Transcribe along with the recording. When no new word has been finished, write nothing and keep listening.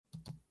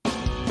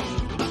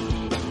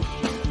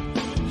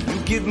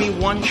give me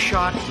one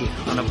shot here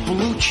on a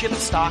blue chip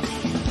stock,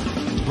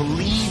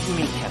 believe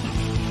me, Kevin,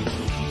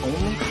 the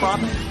only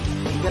problem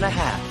you're gonna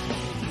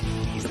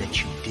have is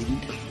that you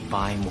didn't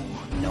buy more.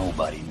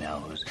 Nobody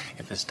knows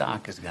if the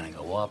stock is going to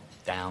go up,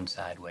 down,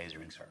 sideways,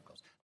 or in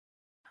circles.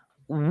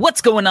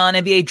 What's going on,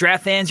 NBA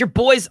draft fans? Your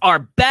boys are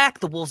back.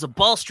 The Wolves of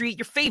Ball Street,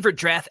 your favorite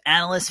draft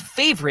analyst.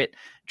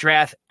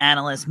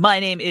 My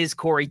name is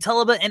Corey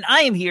Tullaba, and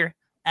I am here,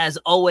 as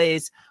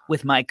always,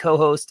 with my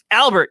co-host,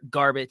 Albert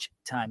Garbage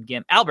Time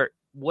Gim. Albert,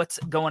 what's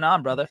going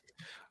on, brother?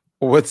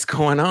 What's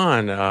going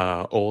on,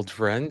 old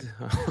friend?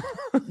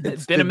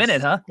 It's been a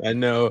minute, huh? I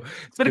know.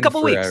 It's been a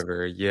couple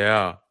forever. Weeks.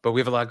 Yeah, but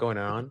we have a lot going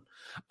on.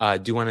 I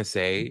do want to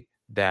say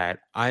that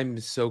I'm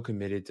so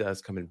committed to us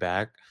coming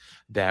back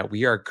that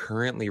we are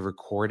currently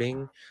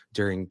recording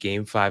during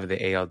Game 5 of the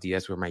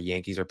ALDS where my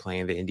Yankees are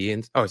playing the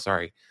Indians. Oh,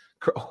 sorry.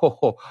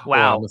 Oh, wow.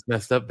 I almost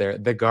messed up there.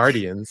 The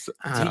Guardians.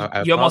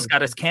 You almost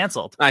got us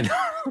canceled. I know.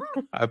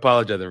 I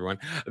apologize, everyone.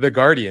 The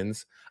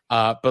Guardians.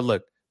 But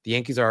look, the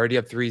Yankees are already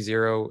up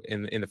 3-0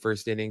 in the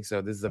first inning,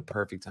 so this is a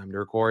perfect time to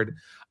record.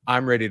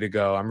 I'm ready to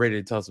go. I'm ready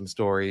to tell some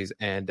stories,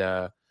 and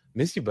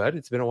miss you, bud.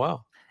 It's been a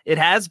while. It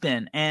has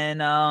been. And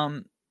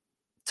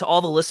to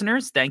all the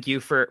listeners, thank you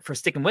for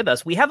sticking with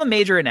us. We have a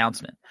major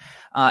announcement.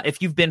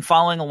 If you've been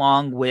following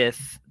along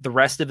with the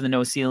rest of the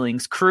No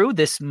Ceilings crew,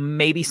 this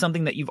may be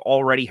something that you've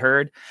already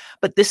heard,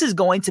 but this is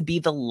going to be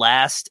the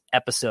last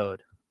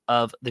episode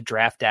of the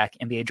Draft Deck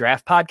NBA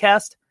Draft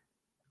Podcast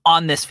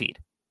on this feed.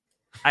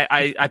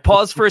 I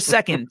paused for a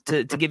second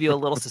to give you a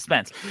little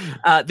suspense.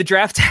 The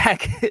Draft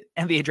Deck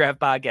NBA Draft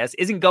Podcast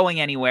isn't going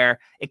anywhere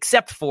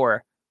except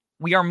for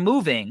we are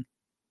moving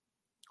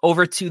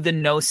over to the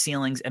No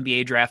Ceilings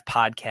NBA Draft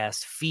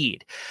Podcast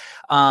feed.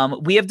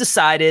 We have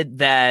decided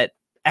that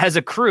as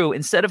a crew,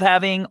 instead of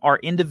having our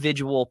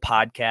individual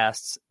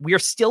podcasts, we are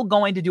still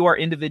going to do our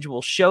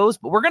individual shows,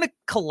 but we're going to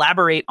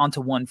collaborate onto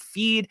one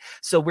feed.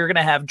 So we're going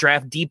to have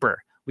Draft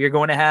Deeper. We are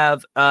going to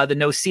have the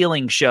No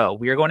Ceiling Show.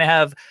 We are going to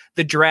have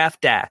the Draft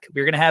Deck.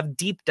 We're going to have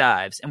Deep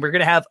Dives. And we're going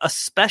to have a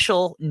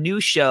special new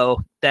show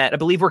that I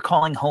believe we're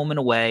calling Home and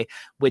Away,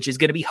 which is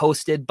going to be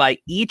hosted by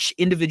each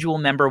individual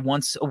member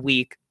once a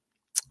week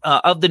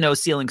of the No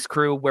Ceilings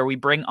crew, where we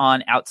bring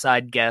on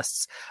outside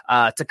guests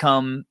to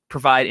come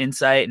provide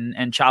insight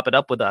and chop it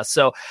up with us.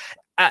 So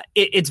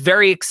it's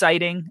very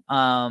exciting.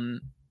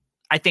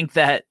 I think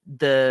that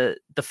the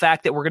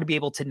fact that we're going to be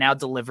able to now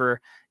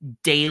deliver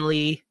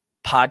daily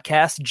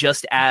podcasts,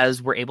 just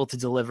as we're able to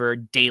deliver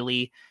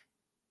daily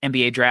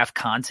NBA draft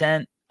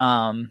content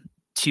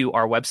to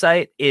our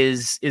website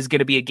is going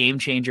to be a game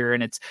changer,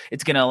 and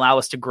it's going to allow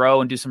us to grow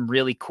and do some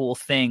really cool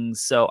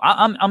things. So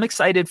I'm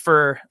excited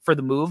for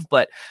the move,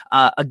 but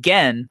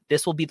again,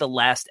 this will be the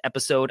last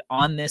episode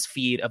on this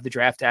feed of the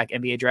Draft Deck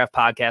NBA Draft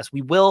Podcast.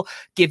 We will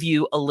give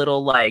you a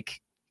little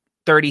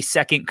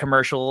 30-second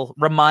commercial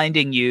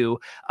reminding you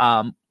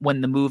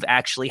when the move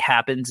actually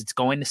happens. It's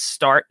going to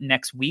start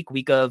next week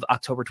of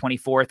October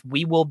 24th.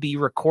 We will be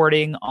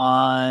recording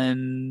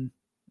on,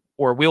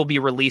 or we'll be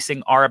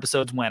releasing our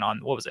episodes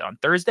on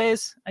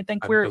Thursdays? I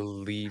think we're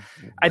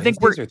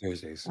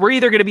Thursdays. We're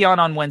either going to be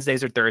on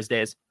Wednesdays or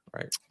Thursdays.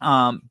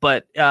 Right.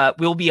 But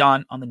we'll be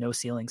on the No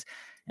Ceilings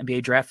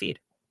NBA Draft feed.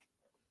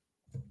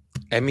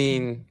 I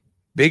mean,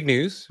 big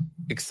news,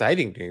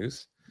 exciting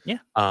news. Yeah.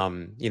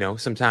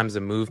 Sometimes a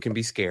move can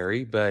be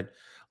scary, but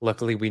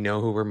luckily we know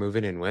who we're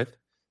moving in with.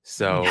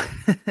 So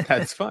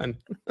that's fun.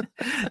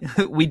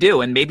 We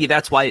do. And maybe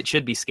that's why it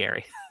should be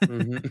scary.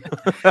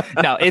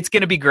 Mm-hmm. No, it's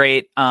going to be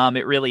great.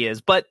 It really is.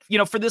 But,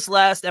 for this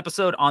last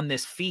episode on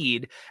this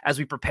feed, as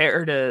we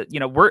prepare to,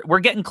 we're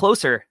getting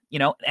closer,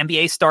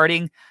 NBA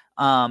starting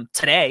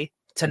tonight.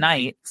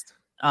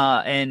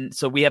 And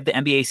so we have the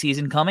NBA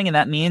season coming, and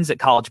that means that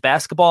college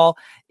basketball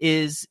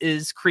is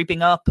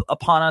creeping up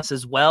upon us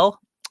as well.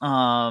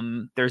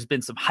 There's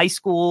been some high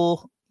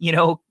school,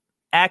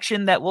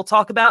 action that we'll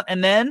talk about.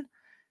 And then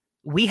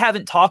we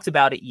haven't talked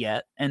about it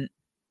yet. And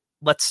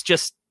let's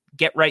just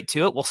get right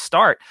to it. We'll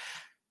start.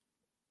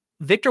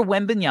 Victor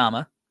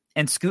Wembanyama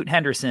and Scoot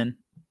Henderson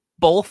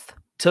both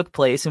took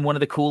place in one of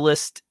the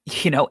coolest,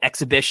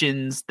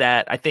 exhibitions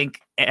that I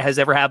think has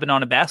ever happened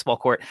on a basketball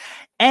court.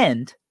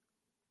 And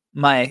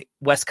my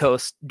West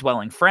Coast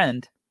dwelling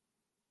friend,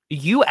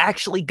 you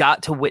actually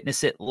got to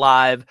witness it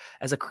live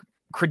as a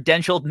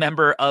credentialed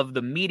member of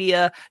the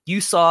media.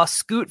 You saw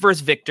Scoot versus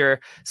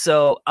Victor.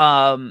 So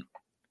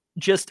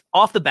just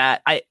off the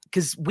bat,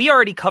 because we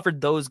already covered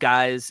those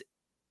guys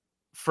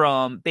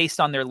based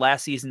on their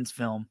last season's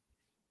film.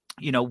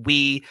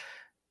 We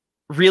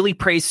really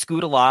praised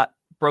Scoot a lot,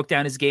 broke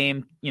down his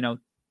game,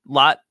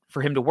 lot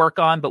for him to work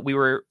on, but we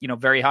were,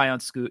 very high on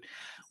Scoot.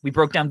 We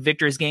broke down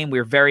Victor's game. We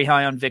were very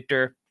high on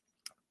Victor,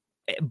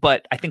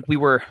 but I think we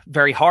were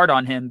very hard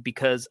on him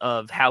because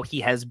of how he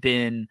has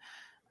been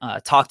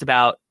talked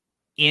about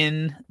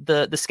in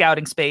the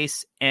scouting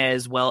space,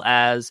 as well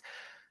as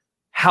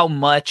how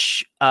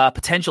much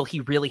potential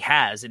he really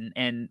has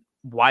and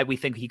why we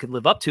think he could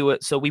live up to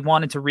it. So we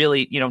wanted to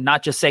really,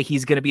 not just say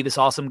he's going to be this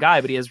awesome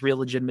guy, but he has real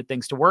legitimate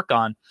things to work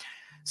on.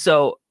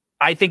 So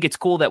I think it's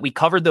cool that we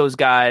covered those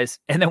guys,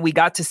 and then we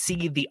got to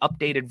see the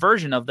updated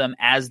version of them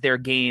as their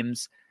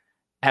games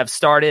have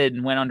started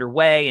and went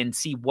underway, and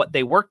see what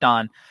they worked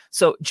on.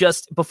 So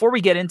just before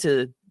we get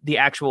into the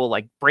actual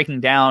like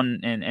breaking down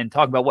and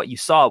talk about what you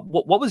saw,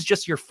 what was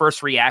just your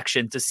first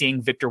reaction to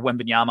seeing Victor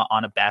Wembanyama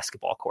on a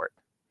basketball court?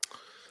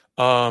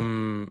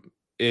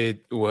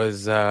 It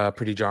was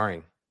pretty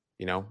jarring,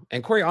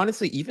 And Corey,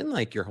 honestly, even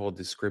like your whole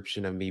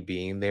description of me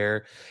being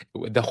there,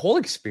 the whole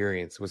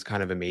experience was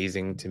kind of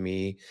amazing to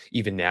me.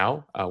 Even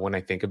now, when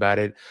I think about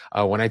it,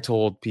 when I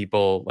told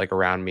people like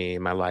around me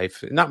in my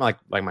life, not like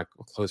my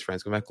close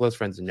friends, because my close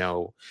friends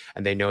know,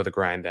 and they know the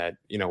grind that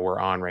we're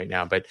on right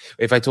now. But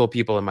if I told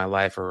people in my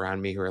life or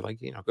around me who are like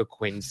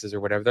acquaintances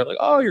or whatever, they're like,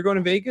 "Oh, you're going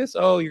to Vegas?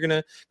 Oh, you're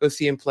gonna go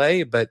see him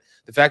play?" But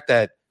the fact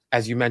that,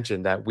 as you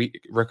mentioned, that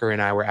Ricker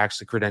and I were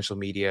actually credential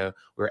media.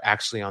 We were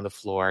actually on the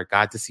floor,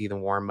 got to see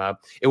them warm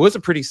up. It was a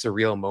pretty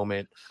surreal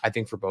moment, I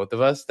think, for both of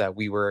us, that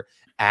we were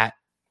at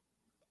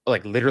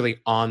like literally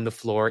on the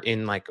floor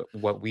in like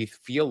what we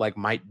feel like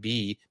might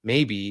be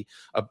maybe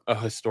a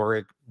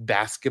historic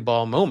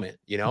basketball moment,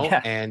 Yeah.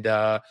 And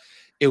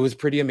it was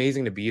pretty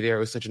amazing to be there.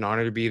 It was such an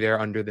honor to be there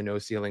under the No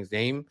Ceilings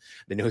name,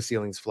 the No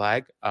Ceilings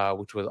flag,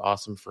 which was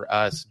awesome for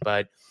us.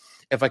 But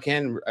if I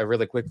can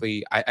really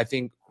quickly, I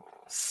think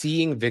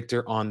seeing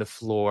Victor on the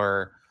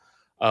floor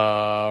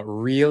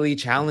really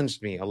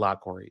challenged me a lot,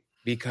 Corey,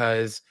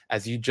 because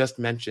as you just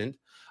mentioned,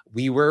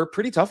 we were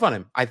pretty tough on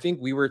him. I think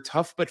we were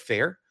tough but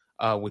fair,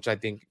 which I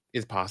think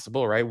is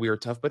possible, right? We were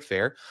tough but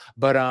fair,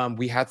 but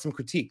we had some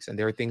critiques, and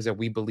there were things that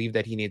we believed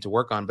that he needed to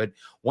work on. But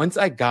once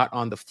I got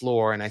on the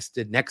floor and I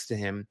stood next to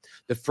him,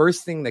 the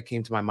first thing that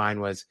came to my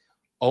mind was,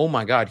 oh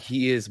my God,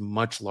 he is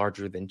much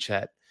larger than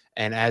Chet.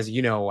 And as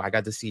you know, I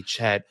got to see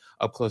Chet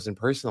up close and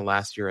personal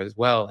last year as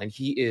well. And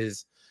he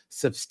is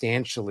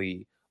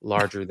substantially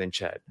larger than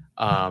Chet,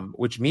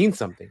 which means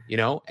something,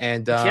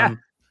 And Yeah.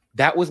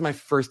 that was my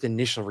first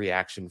initial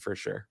reaction for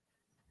sure.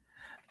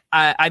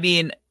 I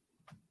mean,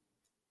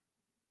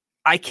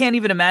 I can't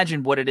even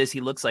imagine what it is he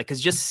looks like, because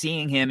just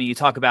seeing him, and you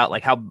talk about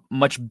like how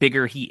much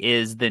bigger he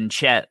is than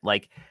Chet,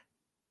 like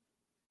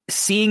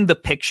seeing the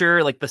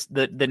picture, like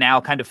the now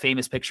kind of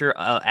famous picture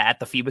at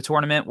the FIBA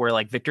tournament where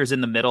like Victor's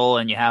in the middle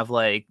and you have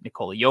like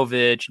Nikola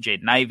Jovic,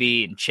 Jaden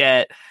Ivey, and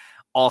Chet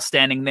all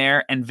standing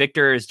there, and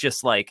Victor is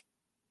just like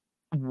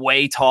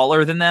way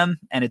taller than them,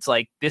 and it's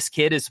like, this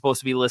kid is supposed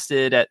to be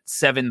listed at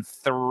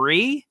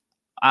 7'3".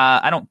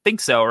 I don't think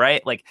so,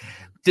 right? Like,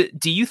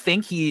 do you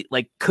think he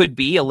like could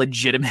be a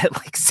legitimate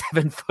like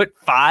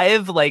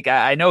 7'5"? Like,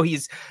 I know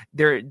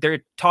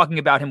they're talking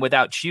about him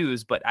without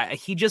shoes, but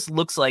he just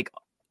looks like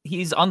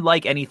he's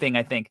unlike anything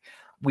I think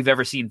we've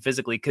ever seen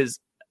physically. Because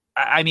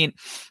I mean,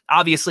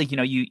 obviously,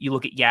 you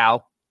look at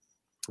Yao,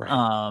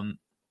 right.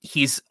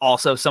 He's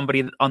also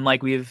somebody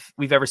unlike we've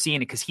ever seen,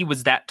 because he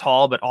was that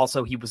tall, but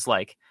also he was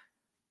like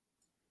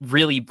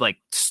really like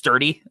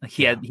sturdy.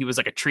 He was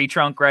like a tree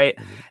trunk, right?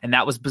 Mm-hmm. And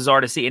that was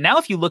bizarre to see. And now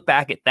if you look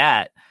back at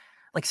that,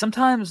 like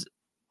sometimes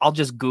I'll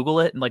just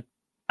Google it, and like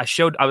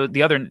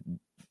the other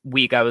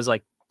week I was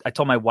like, I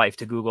told my wife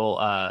to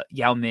Google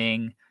Yao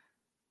Ming,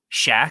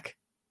 Shaq,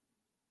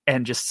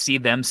 and just see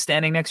them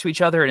standing next to each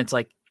other, and it's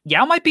like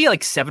Yao might be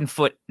like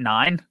 7'9".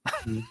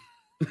 Mm-hmm.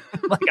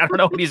 Like, I don't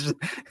know what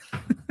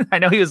I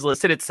know he was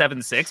listed at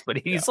 7'6", but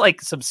he's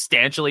like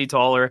substantially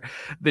taller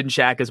than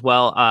Shaq as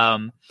well.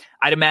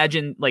 I'd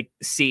imagine like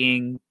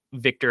seeing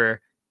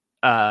Victor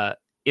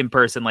in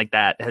person like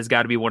that has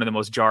got to be one of the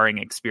most jarring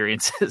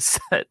experiences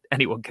that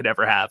anyone could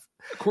ever have.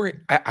 Corey,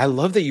 I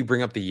love that you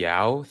bring up the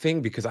Yao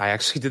thing, because I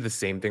actually did the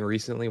same thing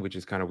recently, which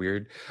is kind of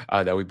weird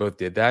that we both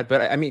did that.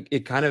 But I mean,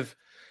 it kind of,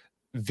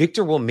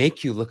 Victor will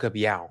make you look up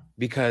Yao,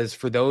 because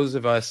for those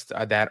of us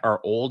that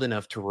are old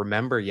enough to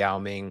remember Yao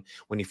Ming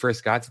when he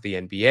first got to the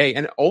NBA,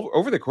 and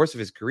over the course of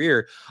his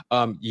career,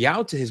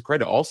 Yao, to his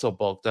credit, also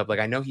bulked up. Like,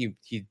 I know he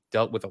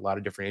dealt with a lot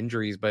of different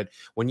injuries, but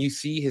when you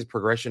see his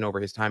progression over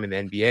his time in the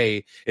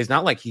NBA, it's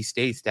not like he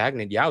stayed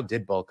stagnant. Yao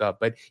did bulk up,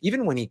 but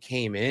even when he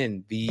came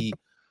in,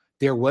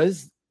 there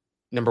was,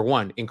 number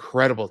one,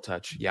 incredible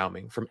touch. Yao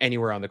Ming from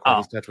anywhere on the court,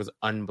 his touch was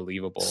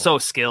unbelievable. So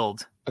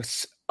skilled.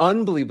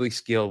 Unbelievably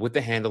skilled with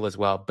the handle as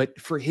well. But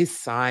for his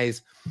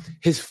size,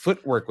 his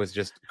footwork was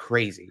just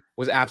crazy,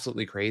 was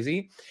absolutely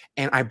crazy.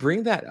 And I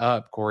bring that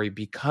up, Corey,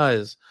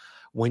 because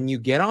when you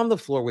get on the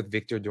floor with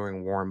Victor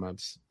during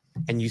warmups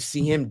and you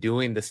see him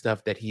doing the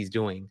stuff that he's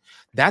doing,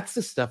 that's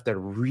the stuff that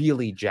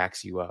really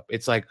jacks you up.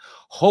 It's like,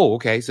 oh,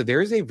 okay, so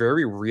there is a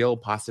very real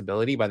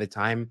possibility by the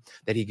time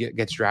that he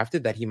gets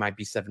drafted that he might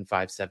be 7'5",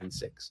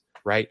 7'6".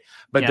 Right.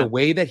 But the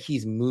way that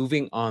he's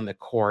moving on the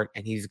court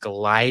and he's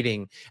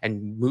gliding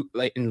and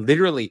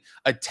literally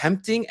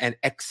attempting and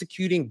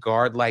executing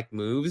guard-like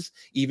moves,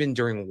 even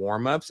during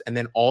warmups, and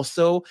then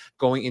also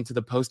going into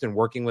the post and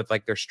working with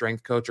like their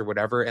strength coach or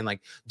whatever, and like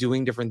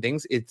doing different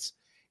things. It's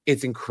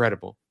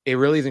incredible. It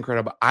really is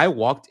incredible. I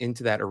walked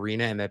into that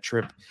arena and that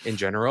trip in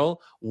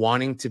general,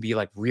 wanting to be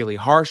like really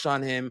harsh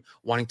on him,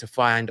 wanting to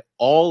find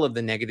all of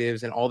the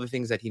negatives and all the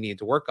things that he needed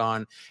to work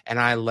on.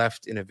 And I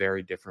left in a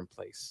very different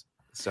place.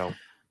 So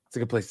it's a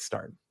good place to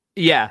start.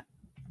 Yeah.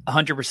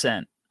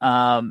 100%.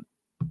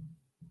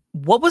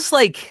 What was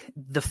like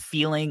the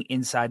feeling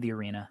inside the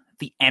arena,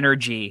 the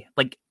energy,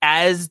 like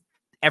as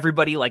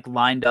everybody like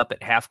lined up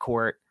at half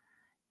court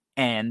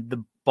and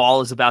the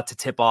ball is about to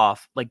tip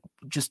off, like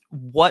just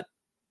what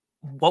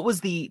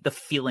was the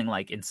feeling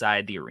like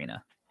inside the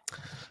arena?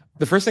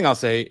 The first thing I'll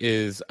say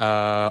is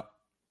the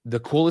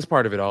coolest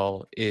part of it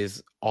all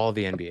is all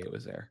the NBA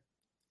was there.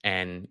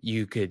 And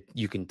you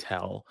can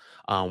tell.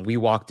 We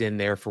walked in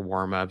there for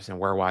warm-ups and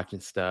we're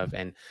watching stuff,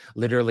 and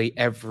literally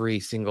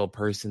every single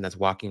person that's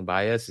walking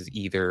by us is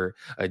either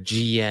a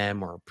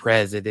GM or a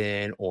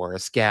president or a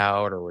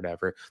scout or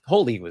whatever. The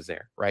whole league was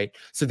there, right?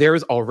 So there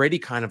was already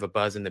kind of a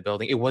buzz in the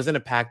building. It wasn't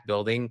a packed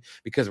building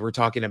because we're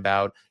talking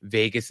about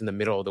Vegas in the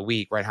middle of the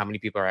week, right? How many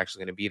people are actually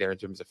going to be there in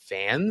terms of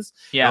fans?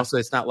 Yeah. And also,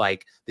 it's not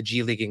like the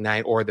G League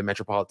Ignite or the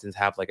Metropolitans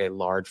have like a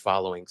large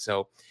following.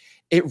 So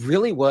it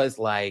really was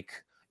like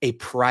a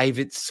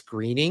private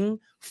screening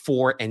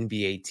for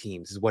NBA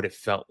teams is what it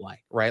felt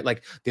like, right?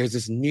 Like there's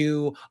this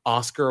new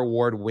Oscar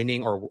award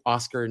winning or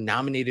Oscar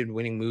nominated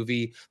winning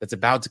movie that's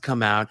about to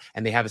come out,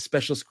 and they have a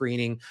special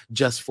screening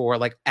just for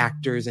like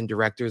actors and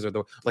directors or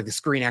the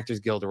Screen Actors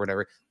Guild or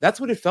whatever. That's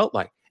what it felt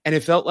like. And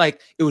it felt like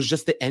it was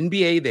just the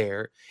NBA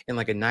there in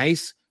like a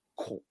nice,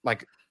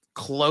 like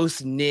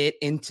close knit,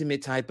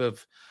 intimate type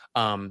of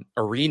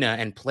arena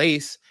and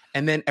place.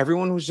 And then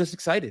everyone was just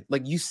excited.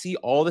 Like you see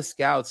all the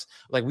scouts,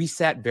 like we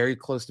sat very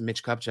close to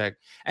Mitch Kupchak,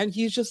 and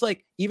he's just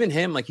like, even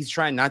him, like he's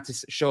trying not to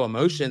show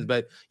emotions,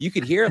 but you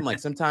could hear him like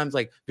sometimes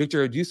like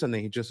Victor would do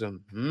something, he just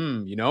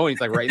and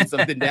he's like writing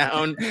something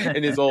down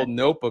in his old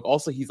notebook.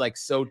 Also, he's like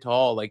so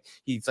tall, like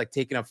he's like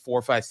taking up 4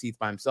 or 5 seats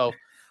by himself.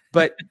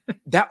 But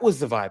that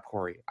was the vibe,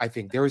 Corey. I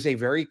think there was a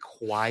very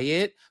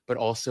quiet, but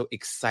also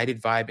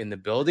excited vibe in the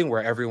building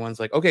where everyone's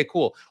like, okay,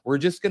 cool. We're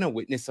just going to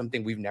witness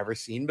something we've never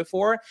seen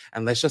before.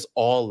 And let's just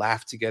all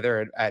laugh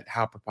together at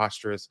how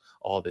preposterous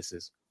all this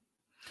is.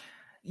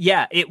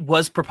 Yeah, it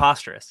was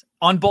preposterous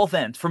on both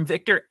ends from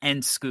Victor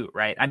and Scoot,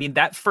 right? I mean,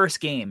 that first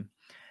game,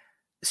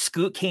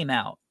 Scoot came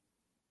out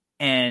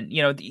and,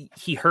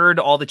 he heard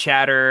all the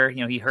chatter.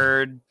 He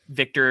heard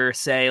Victor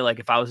say, like,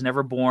 if I was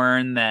never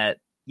born, that,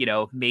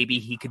 maybe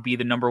he could be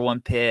the number 1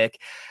 pick.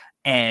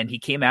 And he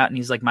came out and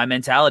he's like, my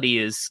mentality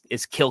is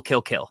kill,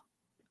 kill, kill.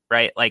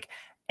 Right. Like,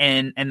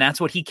 and that's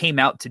what he came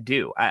out to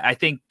do. I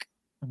think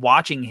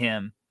watching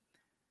him,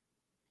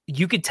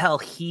 you could tell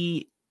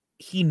he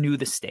knew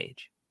the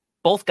stage.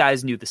 Both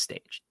guys knew the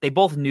stage. They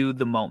both knew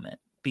the moment,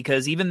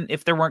 because even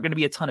if there weren't going to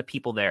be a ton of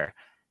people there,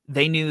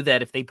 they knew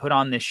that if they put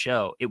on this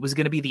show, it was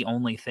going to be the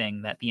only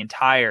thing that the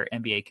entire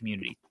NBA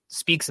community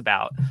speaks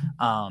about.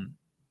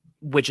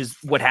 Which is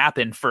what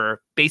happened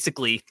for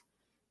basically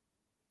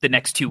the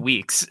next 2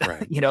 weeks.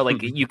 Right.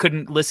 You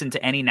couldn't listen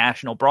to any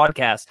national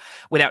broadcast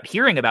without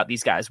hearing about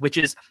these guys, which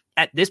is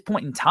at this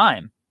point in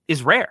time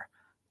is rare,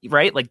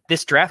 right? Like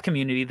this draft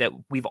community that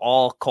we've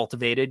all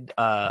cultivated,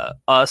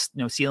 us,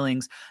 No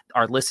Ceilings,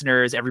 our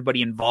listeners,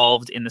 everybody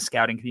involved in the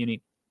scouting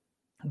community.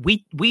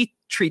 We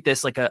treat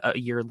this like a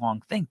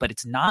year-long thing, but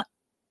it's not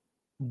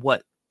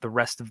what the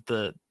rest of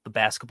the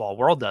basketball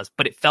world does,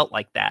 but it felt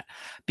like that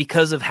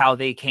because of how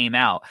they came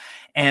out.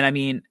 And I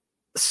mean,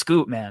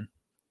 Scoot, man,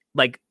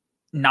 like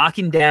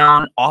knocking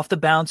down off the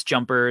bounce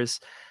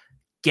jumpers,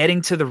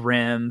 getting to the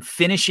rim,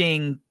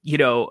 finishing,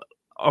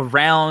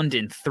 around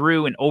and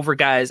through and over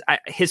guys.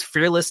 His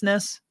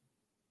fearlessness,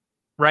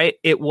 right?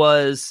 It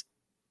was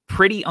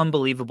pretty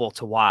unbelievable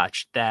to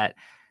watch that.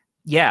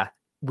 Yeah.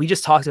 We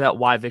just talked about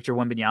why Victor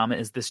Wembanyama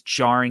is this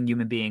jarring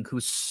human being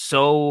who's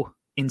so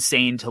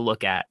insane to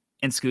look at.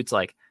 And Scoot's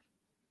like,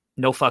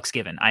 no fucks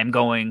given. I'm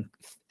going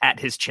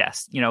at his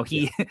chest.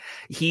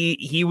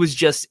 He was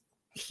just,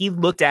 he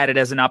looked at it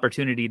as an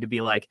opportunity to be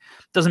like,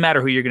 doesn't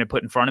matter who you're going to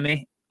put in front of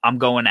me. I'm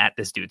going at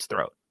this dude's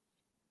throat.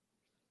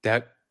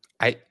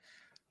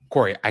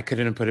 Corey, I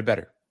couldn't have put it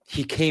better.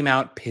 He came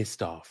out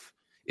pissed off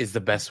is the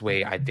best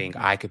way I think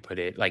I could put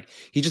it. Like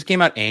he just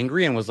came out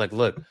angry and was like,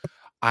 look,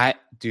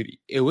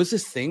 it was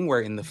this thing where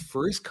in the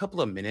first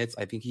couple of minutes,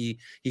 I think he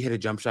hit a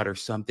jump shot or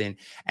something,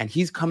 and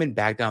he's coming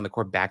back down the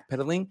court,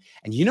 backpedaling.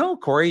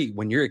 And Corey,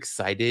 when you're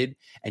excited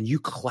and you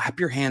clap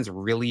your hands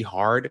really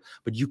hard,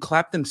 but you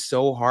clap them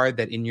so hard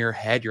that in your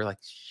head, you're like,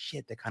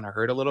 shit, that kind of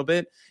hurt a little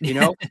bit.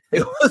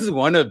 It was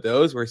one of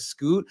those where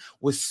Scoot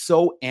was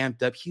so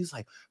amped up. He's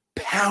like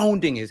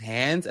pounding his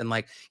hands, and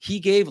like he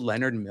gave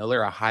Leonard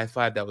Miller a high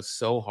five that was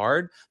so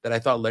hard that I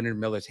thought Leonard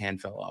Miller's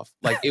hand fell off.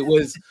 Like it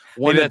was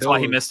one Maybe that's why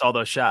he missed all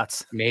those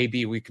shots.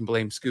 Maybe we can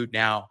blame Scoot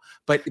now,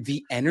 but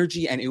the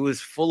energy, and it was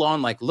full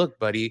on like, look,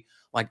 buddy,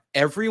 like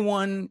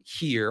everyone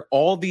here,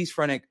 all these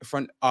front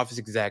office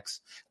execs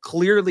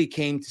clearly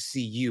came to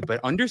see you, but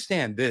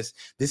understand this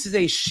is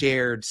a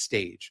shared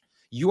stage.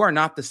 You are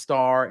not the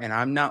star, and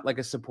I'm not like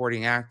a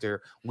supporting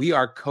actor. We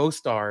are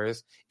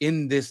co-stars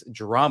in this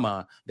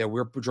drama that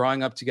we're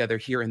drawing up together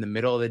here in the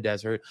middle of the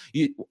desert.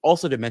 You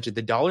also to mention,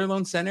 the Dollar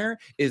Loan Center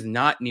is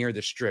not near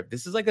the Strip.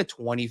 This is like a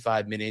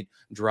 25-minute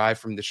drive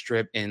from the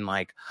Strip in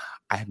like,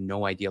 I have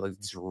no idea, like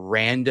this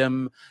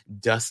random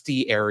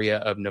dusty area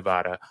of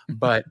Nevada.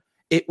 But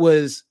it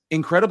was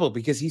incredible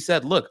because he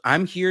said, look,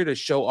 I'm here to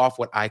show off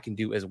what I can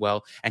do as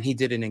well. And he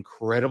did an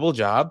incredible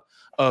job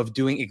of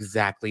doing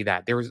exactly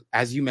that. There was,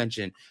 as you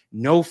mentioned,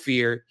 no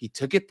fear. He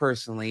took it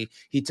personally.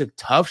 He took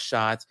tough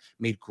shots,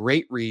 made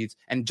great reads.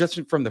 And just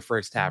from the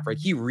first half, right,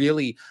 he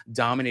really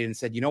dominated and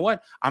said, you know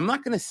what? I'm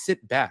not going to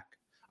sit back.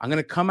 I'm going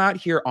to come out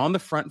here on the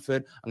front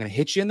foot. I'm going to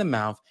hit you in the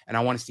mouth. And I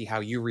want to see how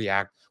you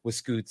react with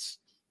Scoot's,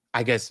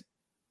 I guess,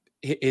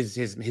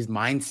 his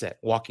mindset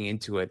walking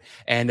into it.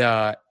 And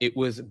it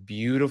was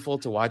beautiful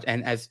to watch.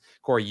 And as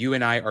Corey, you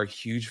and I are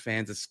huge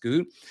fans of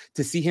Scoot,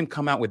 to see him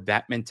come out with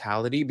that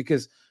mentality,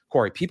 because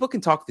Corey, people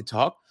can talk the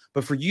talk,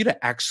 but for you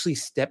to actually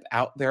step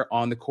out there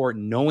on the court,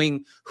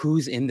 knowing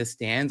who's in the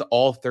stands,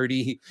 all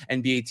 30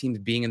 NBA teams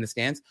being in the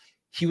stands,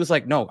 he was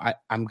like, no,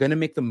 I'm going to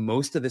make the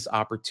most of this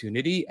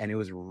opportunity. And it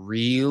was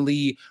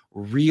really,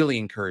 really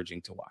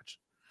encouraging to watch.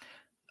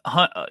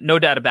 No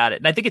doubt about it.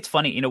 And I think it's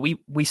funny, you know,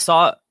 we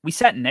sat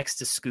next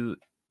to Scoot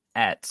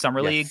at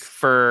Summer League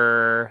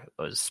for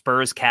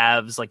Spurs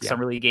Cavs, like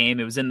Summer League game.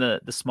 It was in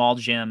the small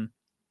gym,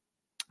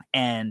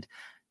 and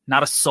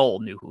not a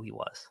soul knew who he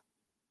was.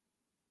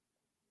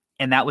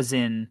 And that was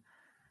in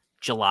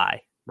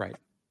July. Right.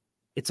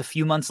 It's a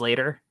few months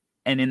later,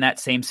 and in that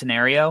same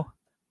scenario,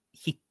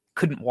 he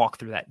couldn't walk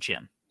through that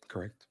gym.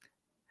 Correct.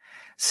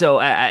 So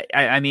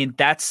I mean,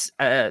 that's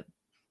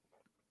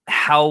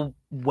how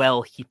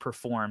well he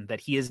performed, that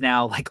he is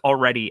now like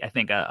already, I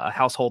think, a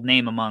household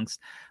name amongst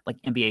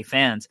like NBA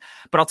fans.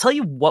 But I'll tell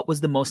you what was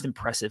the most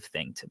impressive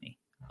thing to me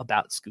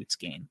about Scoot's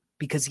game,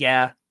 because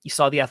you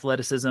saw the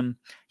athleticism.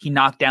 He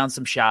knocked down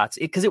some shots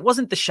because it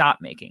wasn't the shot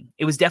making.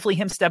 It was definitely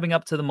him stepping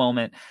up to the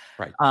moment.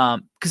 Right.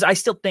 Because I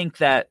still think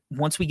that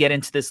once we get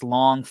into this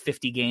long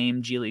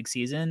 50-game G League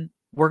season,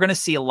 we're going to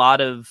see a lot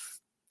of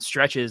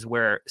stretches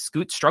where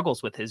Scoot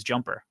struggles with his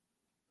jumper.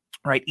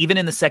 Right. Even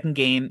in the second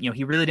game, you know,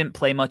 he really didn't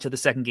play much of the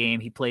second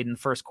game. He played in the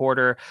first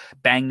quarter,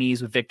 bang knees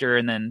with Victor,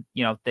 and then,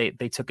 you know, they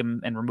took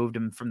him and removed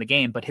him from the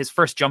game. But his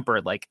first jumper,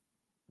 like,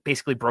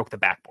 basically broke the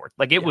backboard.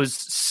 Like, it was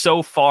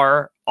so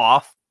far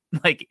off.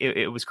 Like,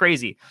 it was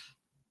crazy.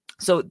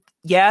 So,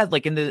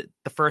 like in the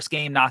first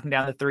game, knocking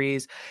down the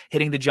threes,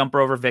 hitting the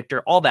jumper over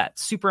Victor, all that,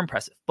 super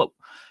impressive. But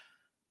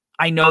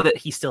I know that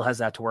he still has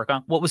that to work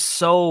on. What was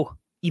so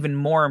even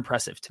more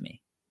impressive to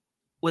me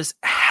was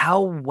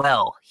how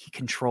well he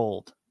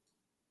controlled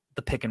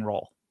the pick and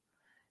roll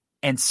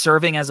and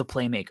serving as a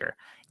playmaker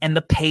and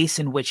the pace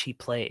in which he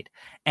played.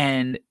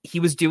 And he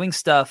was doing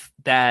stuff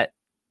that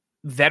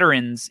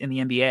veterans in the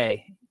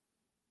NBA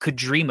could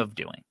dream of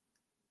doing.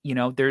 You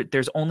know,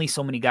 there's only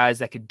so many guys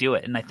that could do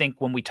it. And I think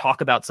when we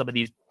talk about some of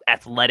these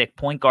athletic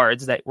point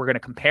guards that we're going to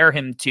compare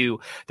him to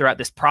throughout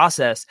this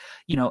process,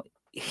 you know,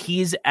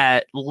 he's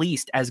at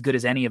least as good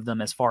as any of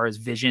them as far as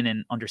vision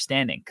and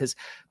understanding, because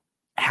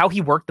how he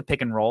worked the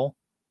pick and roll,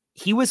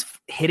 he was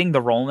hitting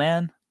the roll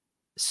man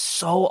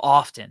so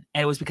often.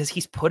 And it was because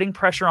he's putting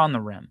pressure on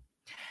the rim,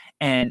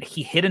 and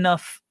he hit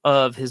enough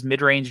of his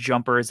mid-range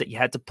jumpers that you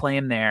had to play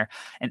him there.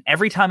 And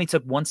every time he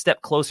took one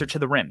step closer to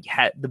the rim,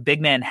 the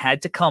big man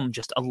had to come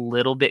just a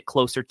little bit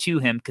closer to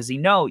him, because you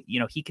know,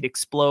 he could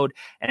explode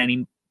at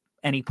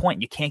any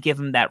point. You can't give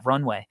him that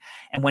runway.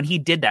 And when he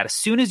did that, as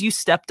soon as you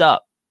stepped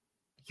up,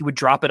 he would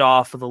drop it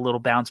off with a little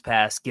bounce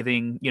pass,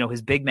 giving, you know,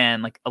 his big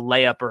man like a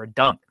layup or a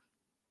dunk.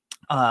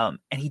 And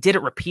he did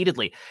it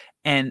repeatedly.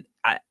 And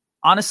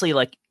honestly,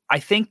 like, I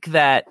think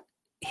that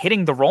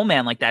hitting the roll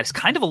man like that is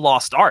kind of a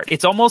lost art.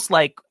 It's almost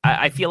like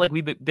I feel like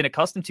we've been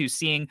accustomed to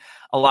seeing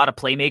a lot of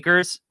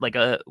playmakers like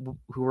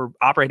who are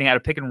operating out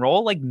of pick and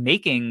roll, like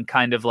making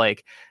kind of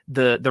like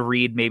the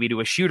read maybe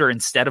to a shooter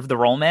instead of the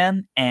roll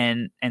man.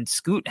 And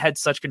Scoot had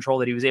such control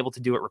that he was able to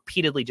do it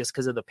repeatedly just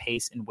because of the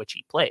pace in which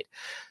he played.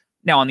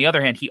 Now, on the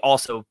other hand, he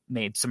also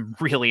made some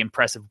really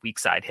impressive weak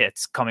side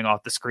hits coming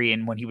off the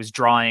screen when he was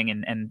drawing,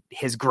 and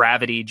his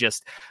gravity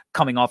just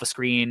coming off a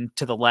screen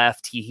to the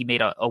left. He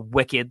made a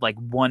wicked, like,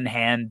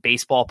 one-hand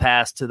baseball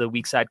pass to the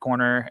weak side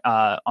corner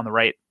on the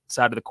right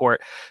side of the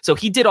court. So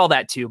he did all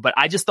that too, but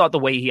I just thought the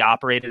way he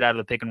operated out of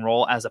the pick and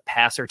roll as a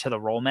passer to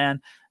the roll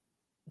man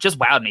just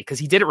wowed me, because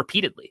he did it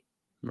repeatedly.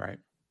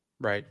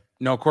 Right.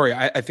 No, Corey,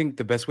 I think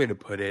the best way to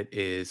put it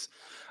is,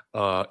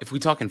 if we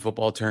talk in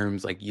football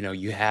terms, like, you know,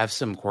 you have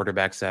some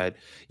quarterbacks that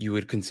you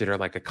would consider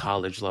like a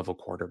college level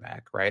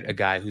quarterback, right? A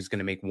guy who's going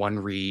to make one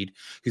read,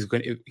 he's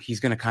going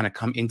to kind of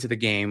come into the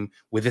game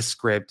with a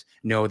script,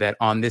 know that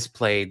on this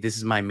play, this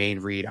is my main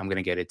read, I'm going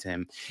to get it to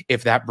him.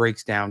 If that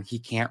breaks down, he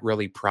can't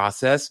really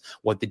process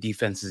what the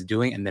defense is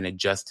doing and then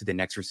adjust to the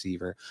next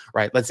receiver,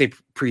 right? Let's say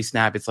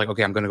pre-snap, it's like,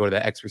 okay, I'm going to go to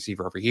the X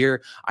receiver over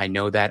here. I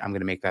know that I'm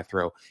going to make that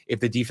throw. If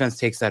the defense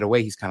takes that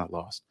away, he's kind of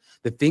lost.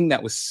 The thing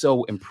that was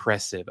so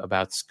impressive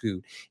about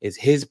Scoot is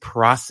his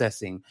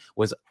processing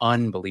was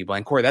unbelievable.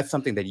 And Corey, that's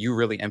something that you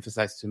really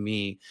emphasized to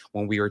me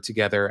when we were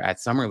together at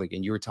Summer League,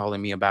 and you were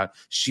telling me about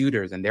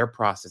shooters and their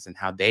process and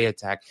how they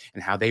attack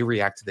and how they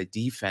react to the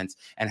defense,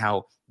 and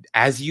how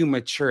as you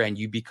mature and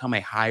you become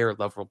a higher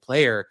level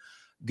player,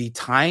 the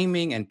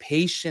timing and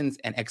patience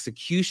and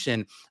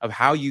execution of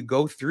how you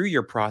go through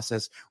your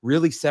process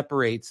really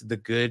separates the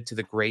good to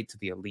the great to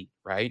the elite,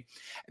 right?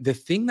 The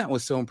thing that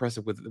was so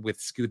impressive with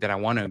Scoot that I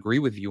want to agree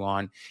with you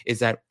on is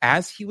that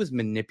as he was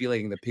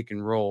manipulating the pick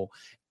and roll,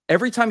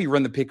 every time you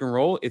run the pick and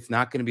roll, it's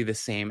not going to be the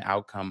same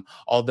outcome.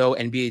 Although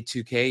NBA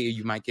 2K,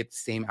 you might get the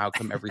same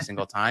outcome every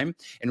single time.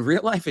 In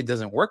real life, it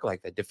doesn't work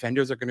like that.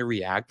 Defenders are going to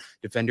react.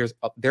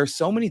 There's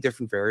so many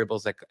different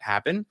variables that could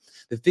happen.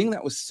 The thing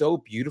that was so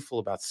beautiful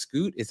about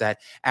Scoot is that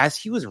as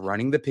he was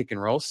running the pick and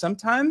roll,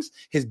 sometimes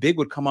his big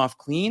would come off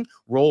clean,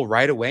 roll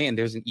right away, and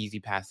there's an easy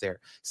pass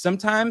there.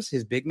 Sometimes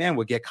his big man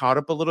would get caught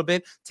up a little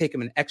bit, take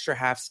him an extra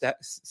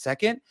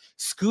second.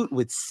 Scoot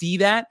would see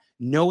that,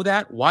 know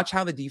that, watch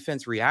how the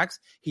defense reacts.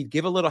 He'd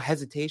give a little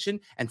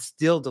hesitation and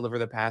still deliver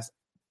the pass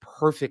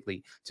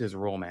perfectly to his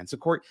roll man. So,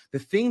 Court, the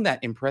thing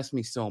that impressed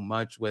me so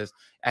much was,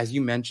 as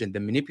you mentioned, the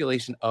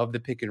manipulation of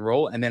the pick and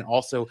roll, and then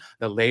also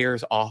the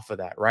layers off of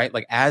that, right?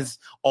 Like as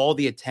all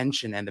the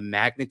attention and the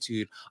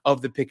magnitude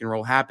of the pick and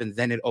roll happens,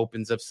 then it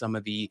opens up some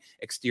of the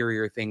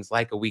exterior things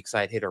like a weak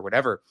side hit or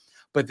whatever.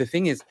 But the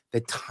thing is,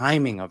 the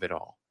timing of it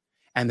all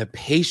and the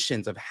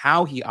patience of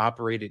how he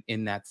operated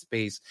in that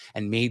space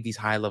and made these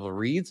high level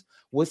reads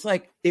was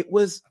like, it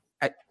was,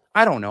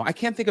 I don't know. I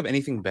can't think of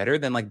anything better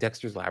than like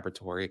Dexter's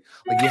Laboratory.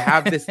 Like you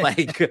have this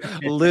like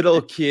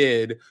little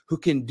kid who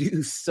can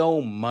do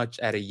so much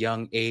at a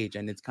young age,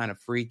 and it's kind of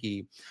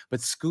freaky. But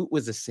Scoot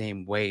was the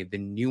same way. The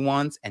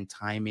nuance and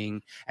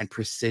timing and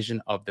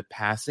precision of the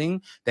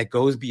passing that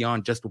goes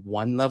beyond just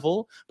one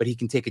level, but he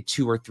can take it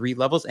 2 or 3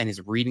 levels, and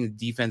is reading the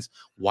defense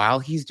while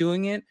he's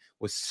doing it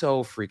was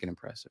so freaking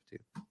impressive,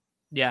 dude.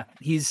 Yeah,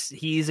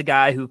 he's a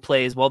guy who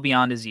plays well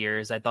beyond his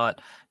years. I thought,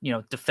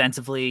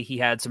 defensively, he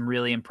had some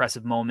really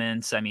impressive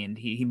moments. I mean,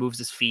 he moves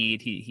his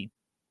feet, he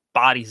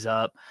bodies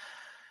up.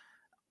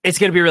 It's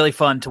going to be really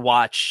fun to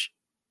watch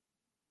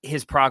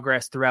his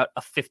progress throughout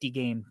a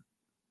 50-game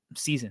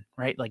season,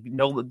 right? Like,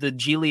 the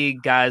G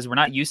League guys were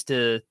not used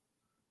to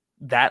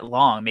that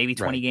long, maybe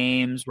 20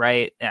 games,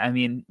 right? I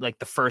mean, like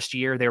the first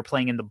year they were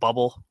playing in the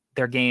bubble,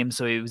 their game,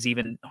 so it was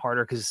even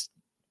harder because,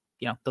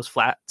 those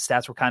flat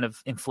stats were kind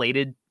of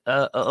inflated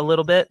a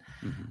little bit,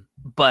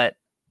 but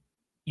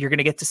you're going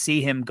to get to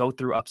see him go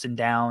through ups and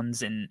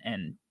downs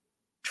and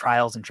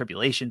trials and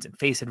tribulations and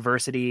face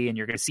adversity. And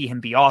you're going to see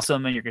him be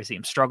awesome, and you're going to see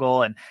him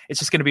struggle. And it's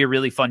just going to be a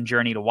really fun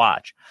journey to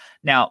watch.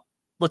 Now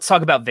let's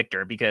talk about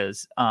Victor,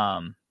 because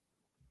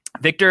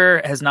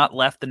Victor has not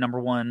left the number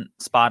 1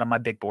 spot on my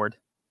big board.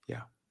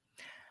 Yeah.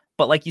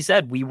 But like you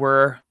said, we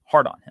were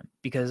hard on him,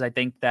 because I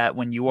think that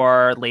when you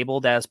are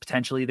labeled as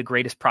potentially the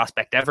greatest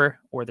prospect ever,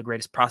 or the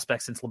greatest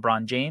prospect since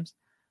LeBron James,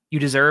 you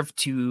deserve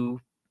to,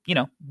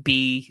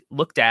 be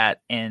looked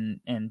at and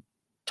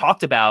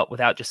talked about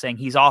without just saying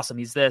he's awesome,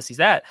 he's this, he's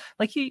that.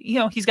 Like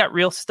he's got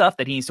real stuff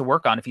that he needs to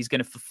work on if he's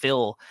going to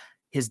fulfill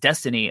his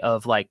destiny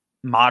of like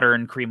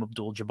modern Kareem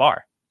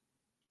Abdul-Jabbar.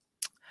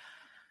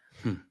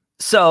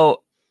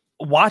 So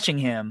watching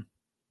him,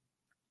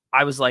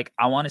 I was like,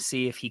 I want to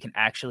see if he can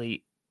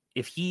actually,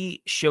 if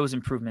he shows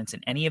improvements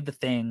in any of the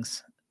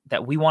things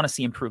that we want to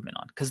see improvement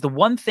on. Because the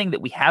one thing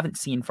that we haven't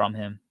seen from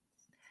him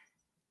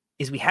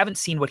is we haven't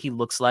seen what he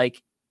looks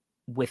like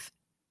with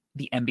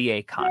the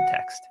NBA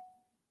context,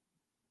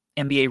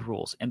 NBA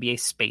rules, NBA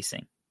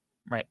spacing,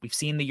 right? We've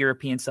seen the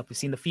European stuff, we've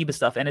seen the FIBA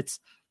stuff, and it's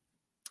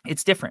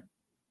different.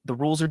 The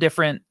rules are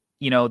different.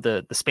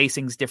 The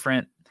spacing's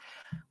different.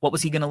 What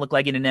was he going to look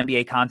like in an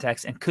NBA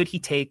context? And could he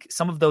take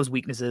some of those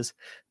weaknesses,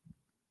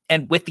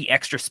 and with the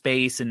extra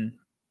space and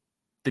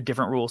the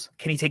different rules,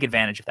 can he take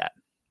advantage of that?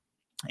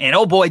 And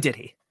oh boy, did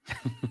he.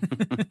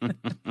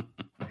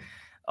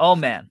 Oh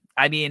man.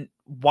 I mean,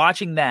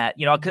 watching that,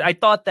 'cause I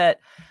thought that,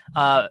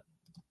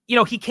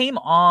 he came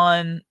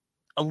on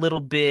a little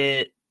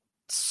bit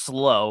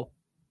slow,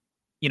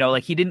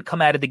 like he didn't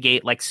come out of the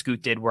gate like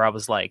Scoot did, where I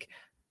was like,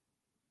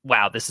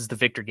 wow, this is the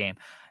Victor game.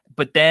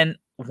 But then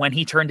when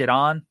he turned it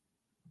on,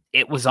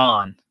 it was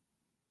on,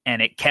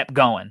 and it kept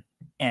going.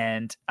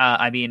 And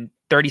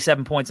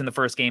 37 points in the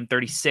first game,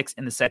 36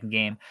 in the second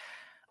game.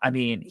 I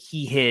mean,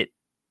 he hit,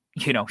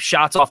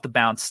 shots off the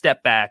bounce,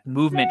 step back,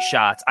 movement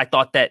shots. I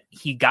thought that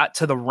he got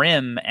to the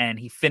rim and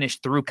he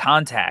finished through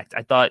contact.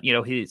 I thought,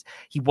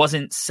 he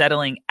wasn't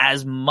settling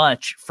as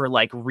much for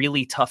like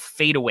really tough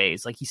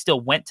fadeaways. Like he still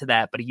went to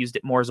that, but he used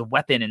it more as a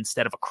weapon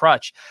instead of a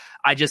crutch.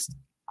 I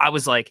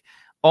was like,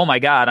 oh my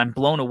God, I'm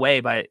blown away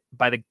by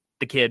the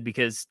kid,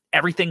 because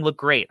everything looked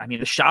great. I mean,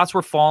 the shots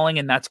were falling,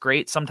 and that's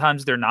great.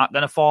 Sometimes they're not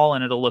going to fall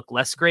and it'll look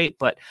less great,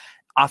 but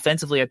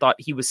offensively, I thought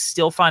he was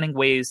still finding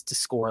ways to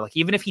score. Like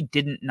even if he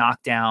didn't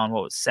knock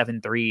down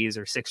 7 threes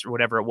or 6 or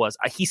whatever it was,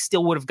 he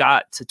still would have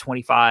got to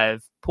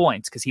 25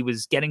 points, because he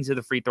was getting to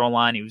the free throw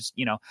line. He was,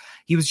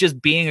 he was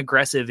just being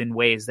aggressive in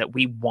ways that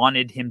we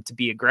wanted him to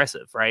be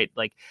aggressive, right?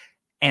 Like,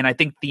 and I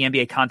think the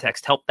NBA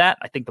context helped that.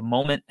 I think the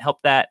moment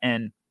helped that,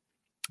 and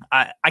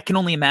I can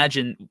only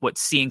imagine what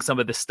seeing some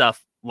of this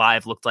stuff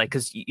live looked like.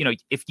 Because,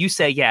 if you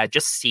say, yeah,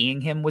 just seeing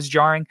him was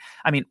jarring.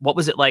 I mean, what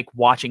was it like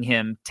watching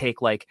him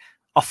take like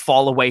a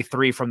fall away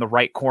three from the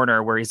right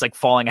corner where he's like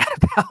falling out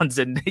of bounds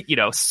and,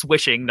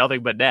 swishing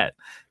nothing but net.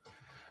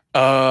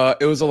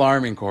 It was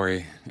alarming,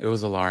 Corey. It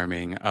was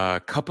alarming.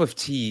 Cup of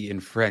tea in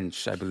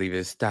French, I believe,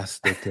 is tasse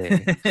de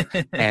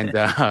thé. And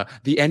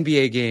the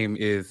NBA game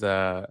is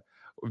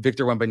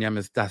Victor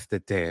Wembanyama's tasse de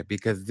thé,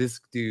 because this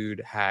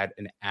dude had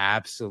an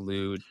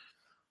absolute...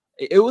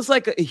 It was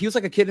like he was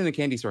like a kid in a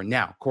candy store.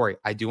 Now, Corey,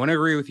 I do want to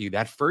agree with you.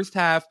 That first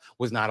half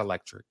was not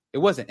electric. It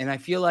wasn't. And I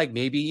feel like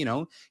maybe,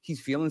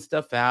 he's feeling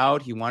stuff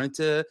out. He wanted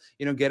to,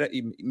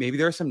 maybe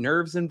there are some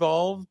nerves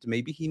involved.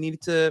 Maybe he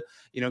needed to,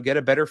 get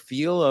a better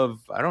feel of,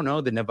 I don't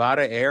know, the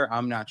Nevada air.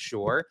 I'm not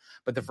sure.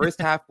 But the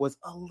first half was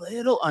a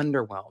little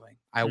underwhelming.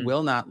 I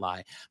will not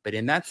lie. But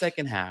in that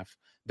second half,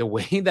 the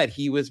way that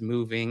he was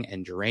moving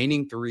and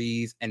draining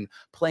threes and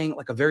playing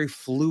like a very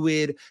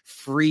fluid,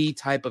 free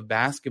type of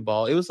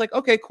basketball, it was like,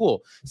 okay,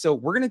 cool. So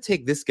we're going to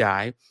take this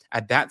guy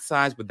at that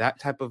size with that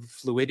type of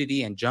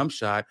fluidity and jump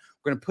shot.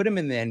 We're going to put him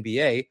in the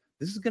NBA.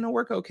 This is going to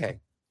work okay.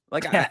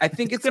 Like, I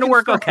think it's going to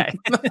work okay.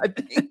 I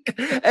think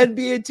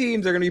NBA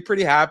teams are going to be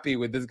pretty happy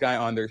with this guy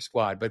on their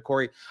squad. But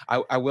Corey,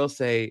 I will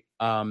say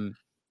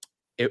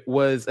it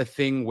was a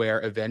thing where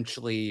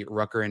eventually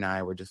Rucker and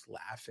I were just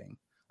laughing.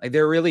 Like,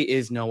 there really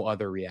is no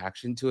other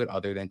reaction to it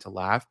other than to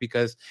laugh,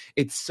 because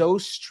it's so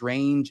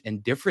strange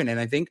and different. And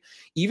I think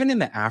even in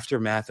the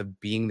aftermath of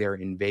being there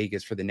in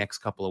Vegas for the next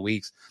couple of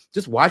weeks,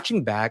 just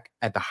watching back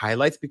at the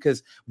highlights,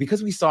 because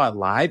we saw it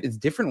live, it's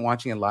different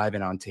watching it live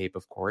and on tape,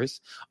 of course.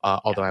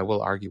 Although I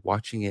will argue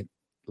watching it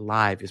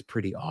live is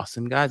pretty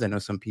awesome, guys. I know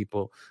some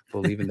people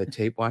believe in the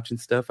tape watching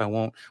stuff. I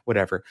won't,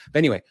 whatever. But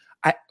anyway,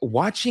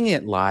 watching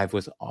it live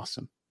was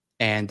awesome.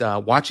 And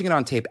watching it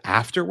on tape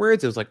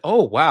afterwards, it was like,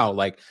 oh, wow,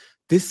 like,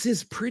 this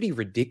is pretty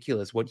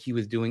ridiculous what he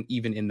was doing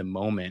even in the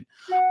moment.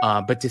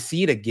 But to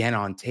see it again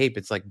on tape,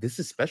 it's like, this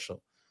is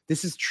special.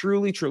 This is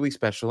truly, truly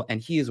special.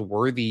 And he is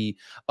worthy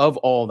of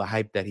all the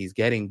hype that he's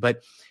getting.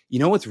 But you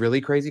know what's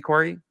really crazy,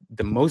 Corey?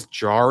 The most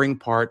jarring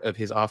part of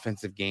his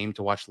offensive game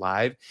to watch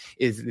live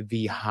is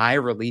the high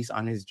release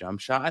on his jump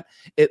shot.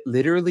 It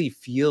literally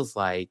feels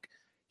like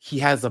he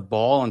has a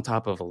ball on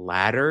top of a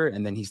ladder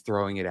and then he's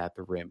throwing it at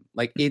the rim.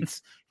 Like,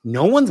 it's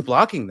no one's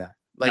blocking that.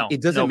 Like,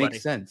 it doesn't make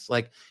sense.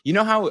 Like, you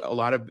know how a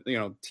lot of,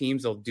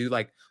 teams will do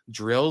like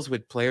drills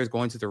with players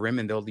going to the rim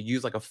and they'll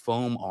use like a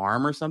foam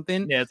arm or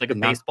something. Yeah, it's like a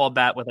baseball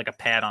bat with like a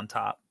pad on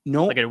top.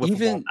 No, like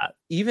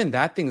even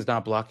that thing's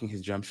not blocking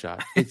his jump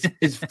shot.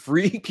 It's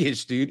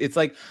freakish, dude. It's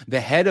like the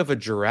head of a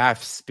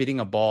giraffe spitting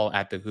a ball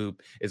at the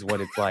hoop is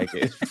what it's like.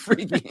 It's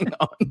freaking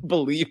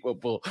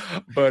unbelievable.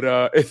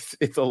 But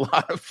it's a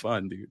lot of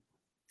fun, dude.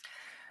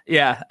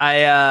 Yeah,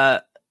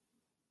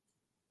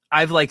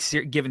 I've like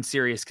given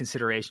serious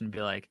consideration to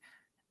be like,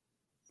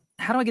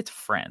 how do I get to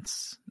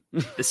France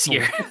this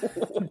year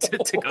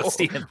to go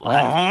see him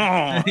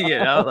live?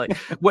 Like,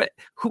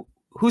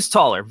 who's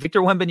taller,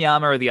 Victor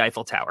Wembanyama or the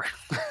Eiffel Tower?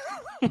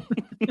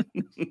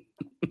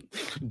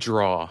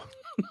 Draw.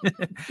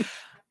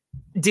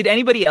 Did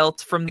anybody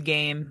else from the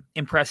game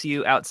impress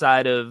you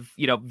outside of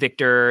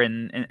Victor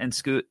and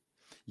Scoot?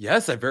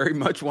 Yes, I very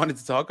much wanted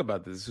to talk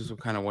about this. This is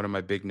kind of one of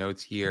my big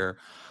notes here.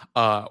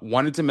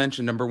 Wanted to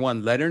mention, number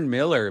one, Leonard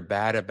Miller,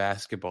 bad at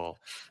basketball.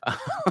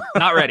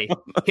 Not ready.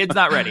 Kid's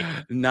not ready.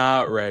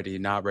 Not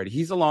ready.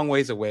 He's a long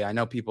ways away. I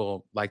know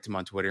people liked him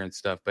on Twitter and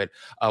stuff, but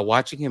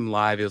watching him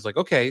live, it was like,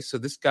 okay, so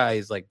this guy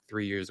is like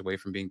 3 years away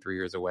from being 3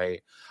 years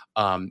away.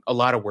 A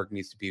lot of work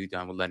needs to be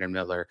done with Leonard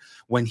Miller.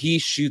 When he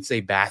shoots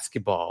a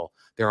basketball,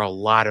 there are a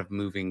lot of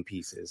moving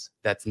pieces.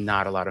 That's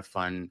not a lot of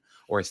fun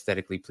or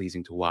aesthetically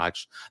pleasing to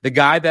watch. The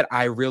guy that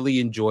I really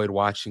enjoyed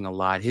watching a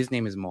lot, his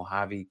name is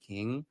Mojave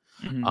King.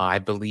 Mm-hmm. I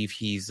believe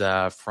he's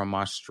from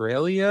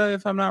Australia,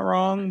 if I'm not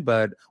wrong,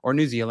 or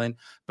New Zealand.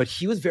 But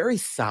he was very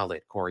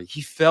solid, Corey.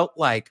 He felt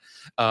like,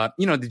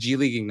 the G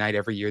League Ignite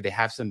every year, they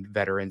have some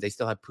veterans. They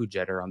still have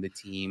Pujetter on the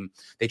team.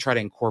 They try to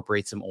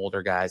incorporate some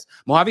older guys.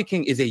 Mojave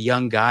King is a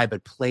young guy,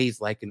 but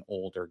plays like an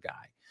older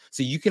guy.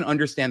 So you can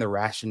understand the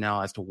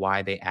rationale as to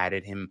why they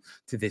added him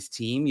to this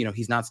team.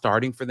 He's not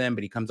starting for them,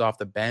 but he comes off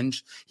the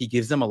bench. He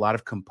gives them a lot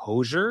of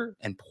composure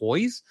and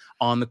poise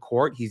on the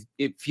court.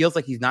 It feels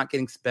like he's not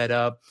getting sped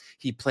up.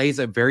 He plays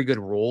a very good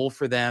role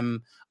for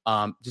them.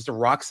 Just a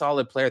rock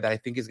solid player that I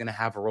think is going to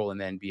have a role in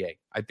the NBA.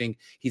 I think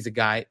he's a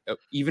guy,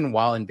 even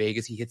while in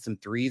Vegas, he hit some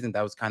threes, and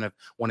that was kind of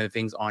one of the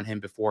things on him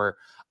before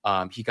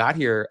he got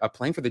here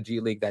playing for the G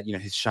League, that,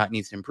 his shot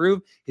needs to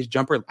improve. His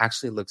jumper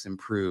actually looks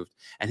improved,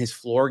 and his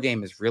floor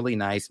game is really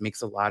nice,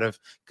 makes a lot of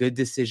good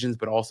decisions,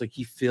 but also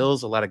he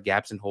fills a lot of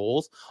gaps and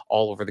holes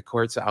all over the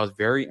court. So I was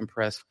very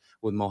impressed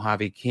with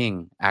Mojave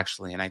King,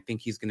 actually, and I think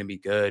he's going to be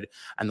good.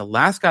 And the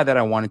last guy that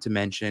I wanted to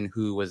mention,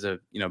 who was a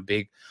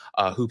big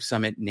Hoop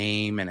Summit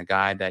name and a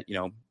guy that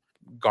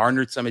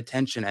garnered some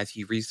attention as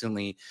he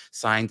recently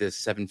signed a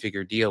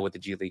 7-figure deal with the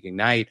G League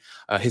Ignite.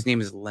 His name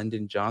is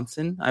Lendon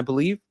Johnson, I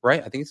believe,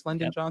 right? I think it's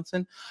Lendon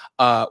Johnson.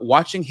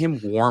 Watching him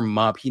warm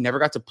up, he never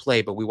got to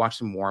play, but we watched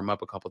him warm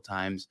up a couple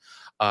times.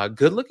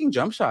 Good looking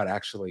jump shot,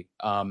 actually.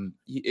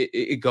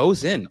 It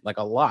goes in like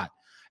a lot.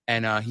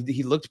 And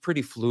he looked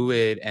pretty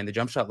fluid, and the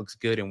jump shot looks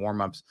good in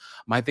warmups.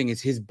 My thing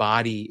is his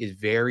body is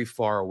very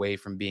far away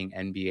from being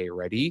NBA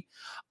ready.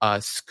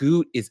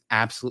 Scoot is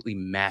absolutely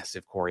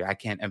massive, Corey. I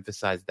can't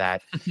emphasize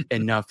that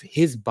enough.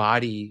 His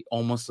body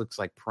almost looks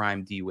like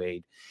prime D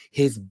Wade.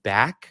 His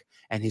back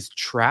and his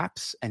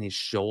traps and his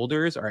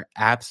shoulders are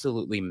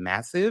absolutely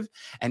massive.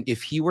 And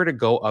if he were to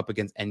go up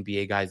against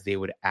NBA guys, they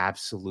would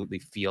absolutely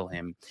feel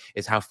him,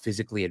 is how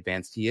physically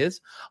advanced he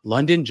is.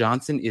 London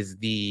Johnson is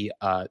the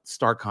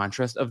stark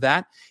contrast of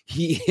that.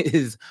 He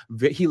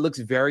looks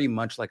very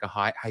much like a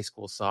high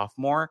school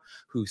sophomore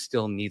who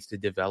still needs to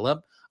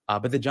develop.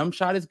 But the jump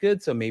shot is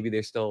good, so maybe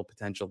there's still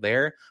potential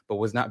there, but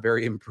was not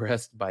very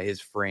impressed by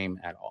his frame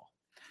at all.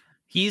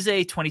 He's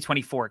a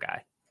 2024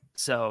 guy.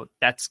 So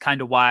that's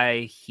kind of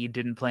why he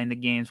didn't play in the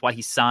games, why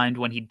he signed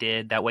when he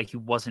did. That way he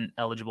wasn't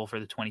eligible for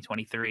the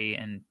 2023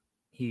 and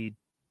he'd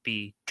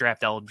be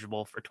draft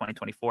eligible for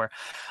 2024.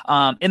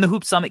 In the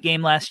Hoop Summit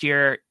game last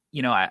year,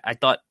 I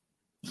thought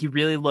he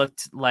really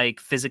looked like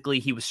physically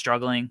he was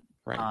struggling.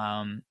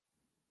 Right.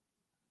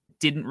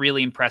 Didn't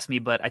really impress me,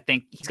 but I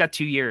think he's got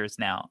 2 years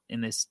now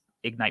in this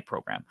Ignite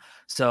program.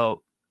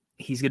 So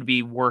he's going to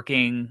be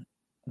working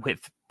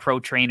with pro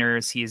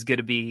trainers. He is going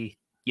to be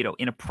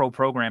in a pro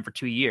program for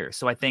 2 years.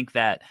 So I think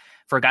that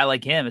for a guy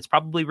like him, it's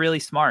probably really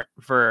smart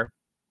for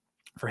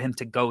him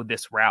to go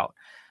this route.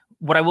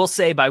 What I will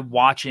say by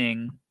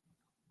watching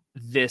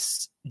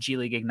this G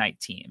League Ignite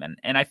team,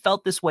 and I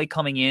felt this way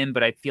coming in,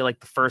 but I feel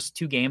like the first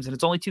 2 games, and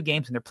it's only 2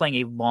 games, and they're playing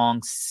a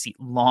long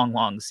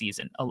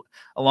season,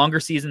 a longer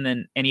season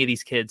than any of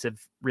these kids have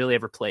really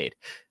ever played.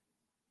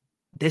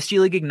 This G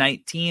League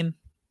Ignite team,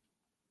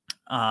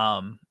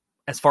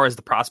 as far as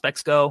the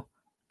prospects go,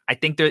 I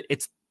think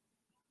it's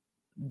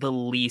the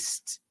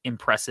least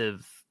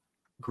impressive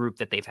group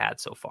that they've had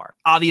so far.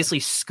 Obviously,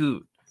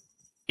 Scoot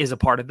is a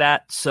part of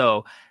that,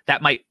 so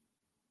that might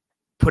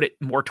put it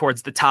more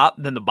towards the top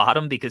than the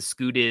bottom, because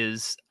Scoot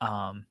is,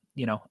 an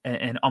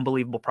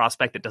unbelievable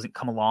prospect that doesn't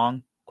come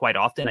along quite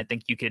often. I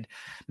think you could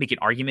make an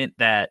argument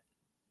that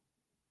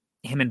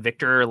him and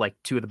Victor are like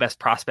 2 of the best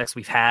prospects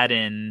we've had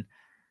in,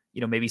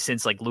 maybe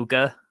since like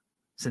Luka,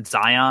 since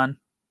Zion.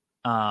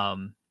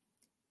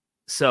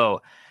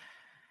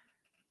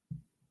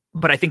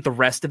 But I think the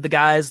rest of the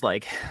guys, I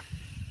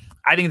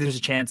think there's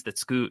a chance that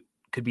Scoot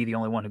could be the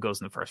only one who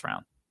goes in the first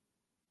round.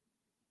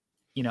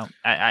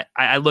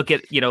 I look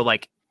at,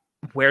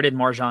 where did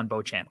Marjan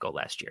Beauchamp go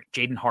last year?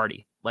 Jaden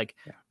Hardy.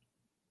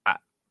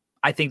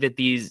 I think that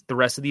the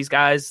rest of these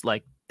guys,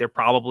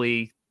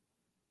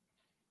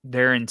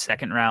 they're in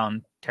second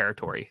round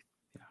territory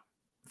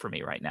for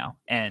me right now.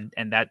 And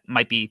that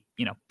might be,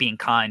 being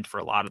kind for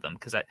a lot of them.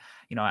 Cause I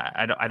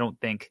don't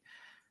think,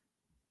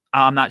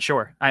 I'm not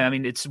sure. I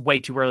mean, it's way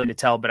too early to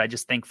tell, but I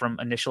just think from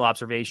initial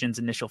observations,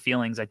 initial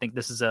feelings, I think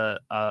this is a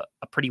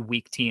pretty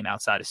weak team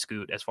outside of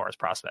Scoot as far as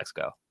prospects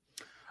go.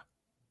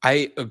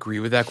 I agree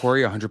with that,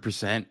 Corey,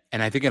 100%.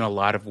 And I think in a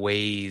lot of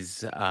ways,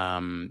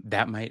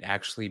 that might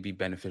actually be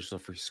beneficial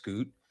for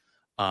Scoot,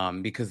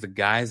 because the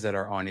guys that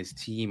are on his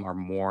team are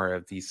more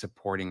of the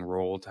supporting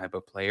role type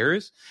of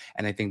players.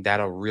 And I think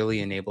that'll really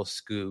enable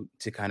Scoot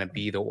to kind of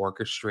be the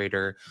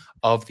orchestrator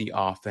of the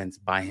offense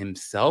by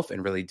himself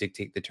and really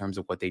dictate the terms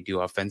of what they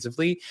do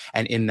offensively.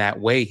 And in that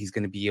way, he's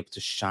going to be able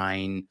to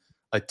shine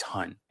a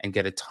ton and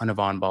get a ton of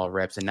on-ball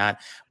reps and not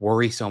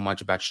worry so much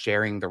about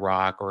sharing the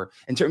rock or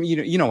in terms,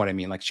 you know what I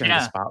mean? Like sharing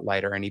the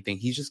spotlight or anything.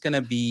 He's just going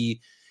to be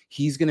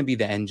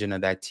the engine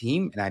of that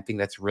team. And I think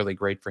that's really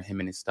great for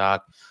him and his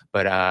stock.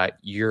 But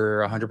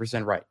you're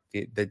 100% right.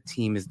 The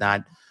team is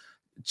not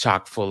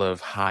chock full of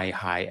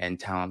high end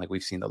talent like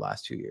we've seen the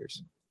last 2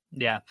 years.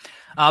 Yeah.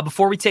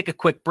 Before we take a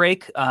quick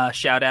break,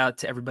 shout out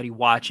to everybody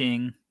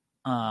watching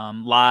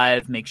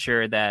live. Make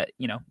sure that,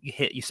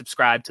 you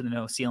subscribe to the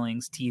No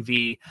Ceilings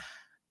TV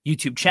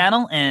YouTube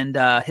channel and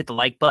hit the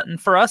like button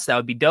for us. That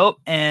would be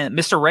dope. And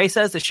Mr. Ray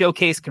says the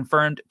showcase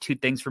confirmed 2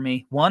 things for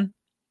me. 1,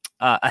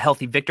 a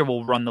healthy Victor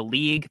will run the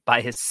league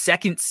by his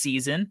 2nd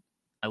season.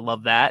 I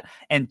love that.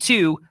 And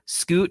 2,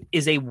 Scoot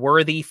is a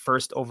worthy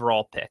first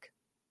overall pick.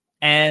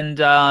 And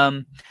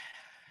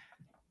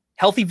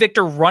healthy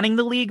Victor running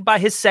the league by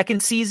his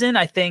 2nd season,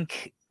 I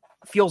think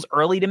feels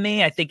early to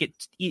me. I think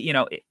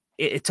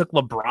it took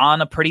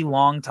LeBron a pretty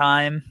long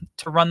time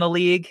to run the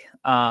league.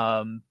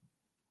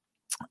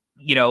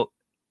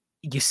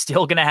 You're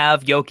still going to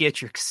have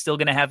Jokic. You're still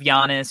going to have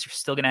Giannis. You're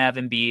still going to have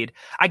Embiid.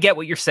 I get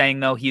what you're saying,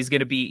 though. He's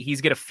going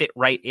to fit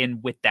right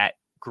in with that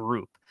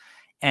group.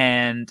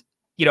 And,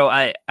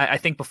 I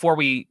think before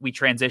we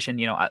transition,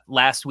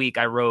 last week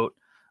I wrote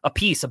a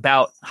piece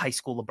about high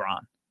school LeBron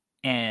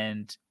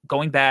and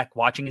going back,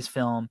 watching his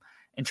film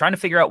and trying to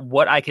figure out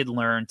what I could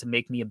learn to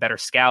make me a better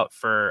scout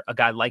for a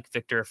guy like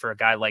Victor, for a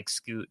guy like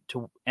Scoot,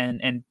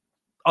 and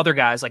other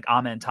guys like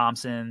Amen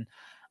Thompson,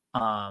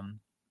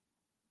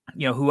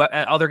 who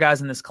other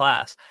guys in this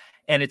class.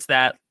 And it's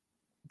that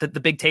the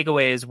big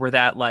takeaways were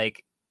that,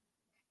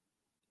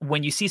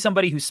 when you see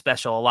somebody who's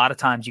special, a lot of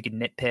times you can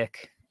nitpick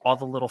all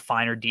the little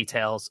finer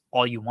details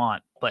all you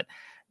want, but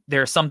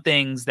there are some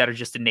things that are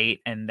just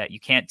innate and that you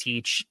can't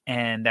teach,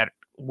 and that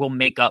will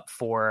make up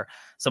for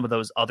some of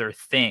those other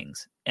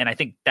things. And I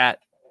think that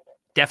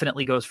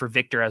definitely goes for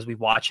Victor as we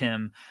watch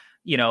him.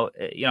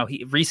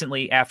 He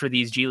recently, after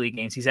these G League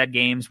games, he's had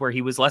games where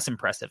he was less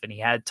impressive and he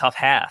had tough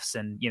halves,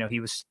 and he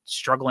was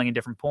struggling in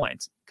different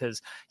points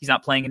because he's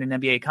not playing in an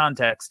NBA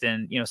context,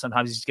 and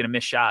sometimes he's going to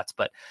miss shots.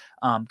 But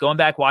going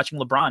back watching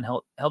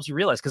LeBron helps you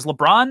realize, because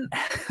LeBron,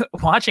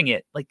 watching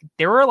it, like,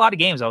 there were a lot of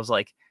games I was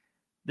like,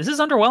 this is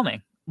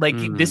underwhelming. Like,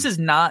 this is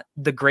not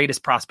the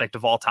greatest prospect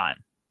of all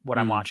time, what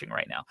I'm watching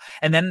right now.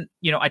 And then,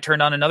 I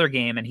turned on another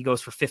game and he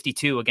goes for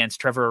 52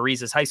 against Trevor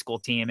Ariza's high school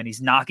team, and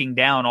he's knocking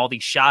down all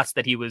these shots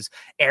that he was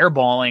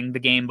airballing the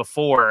game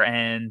before.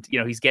 And,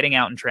 he's getting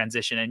out in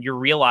transition, and you're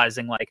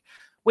realizing, like,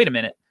 wait a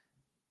minute,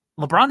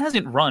 LeBron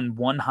hasn't run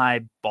one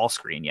high ball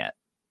screen yet.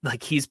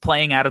 Like, he's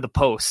playing out of the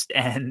post,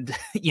 and,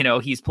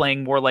 he's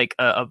playing more like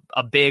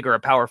a big or a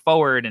power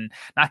forward, and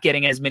not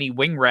getting as many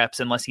wing reps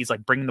unless he's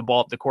like bringing the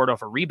ball up the court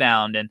off a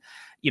rebound. And,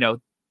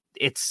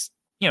 it's,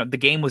 the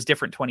game was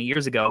different 20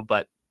 years ago,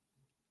 but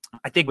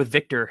I think with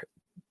Victor,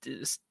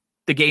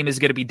 the game is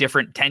going to be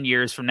different 10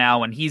 years from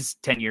now when he's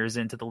 10 years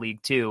into the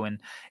league too.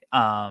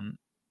 And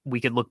we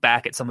could look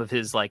back at some of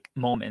his like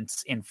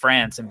moments in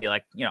France and be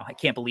like, I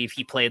can't believe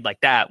he played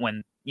like that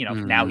when,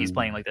 now he's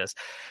playing like this.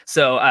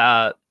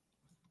 So,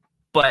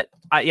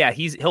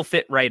 he'll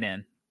fit right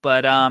in.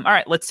 But all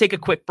right, let's take a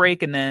quick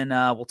break, and then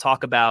we'll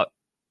talk about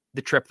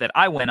the trip that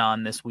I went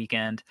on this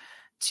weekend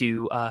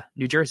to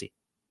New Jersey.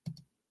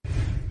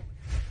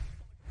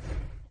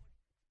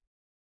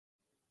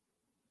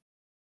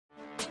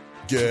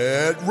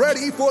 Get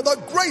ready for the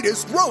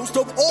greatest roast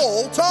of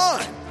all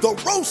time, the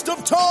Roast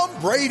of Tom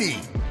Brady,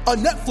 a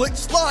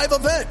Netflix live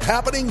event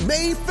happening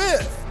May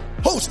 5th.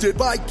 Hosted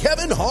by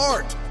Kevin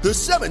Hart, the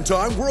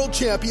 7-time world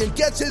champion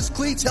gets his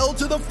cleats held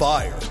to the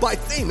fire by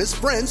famous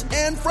friends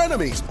and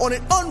frenemies on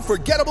an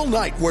unforgettable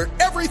night where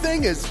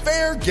everything is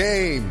fair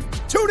game.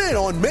 Tune in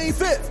on May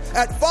 5th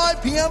at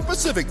 5 p.m.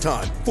 Pacific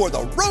time for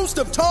the Roast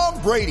of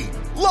Tom Brady,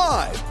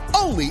 live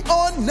only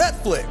on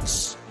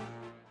Netflix.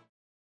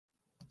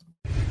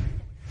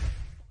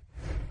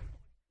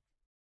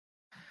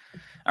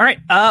 All right,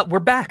 we're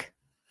back.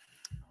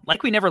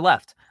 Like we never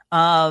left.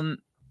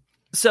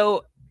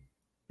 So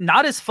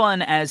not as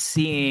fun as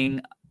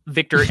seeing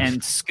Victor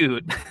and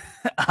Scoot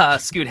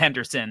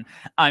Henderson,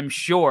 I'm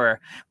sure.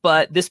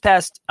 But this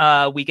past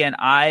weekend,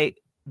 I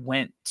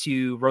went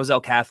to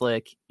Roselle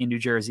Catholic in New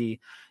Jersey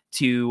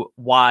to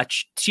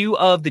watch two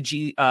of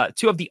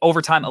the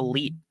overtime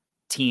elite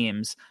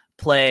teams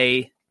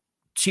play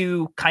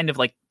two kind of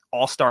like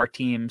all-star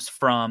teams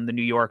from the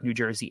New York, New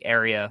Jersey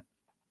area.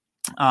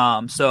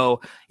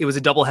 So it was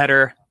a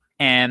doubleheader,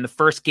 and the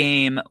first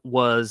game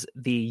was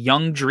the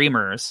Young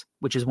Dreamers,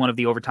 which is one of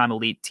the overtime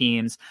elite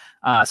teams,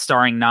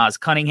 starring Naz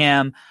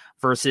Cunningham,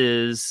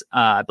 versus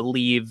I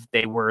believe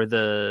they were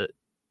the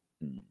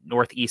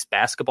Northeast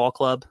Basketball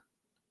Club.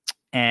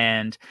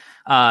 And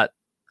I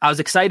was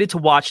excited to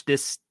watch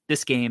this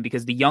game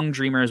because the Young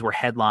Dreamers were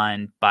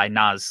headlined by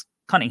Naz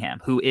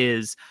Cunningham, who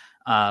is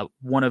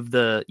one of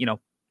the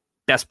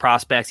best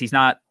prospects. He's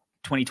not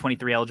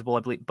 2023 eligible, I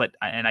believe,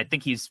 and I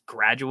think he's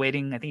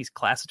graduating. I think he's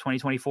class of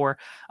 2024.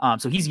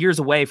 So he's years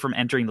away from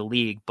entering the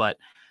league, but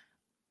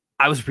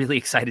I was really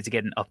excited to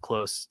get an up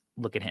close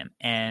look at him,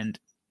 and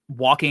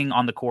walking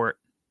on the court,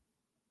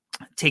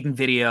 taking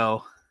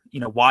video,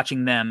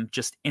 watching them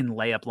just in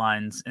layup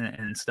lines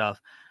and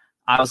stuff.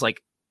 I was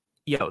like,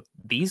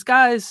 these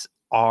guys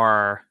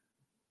are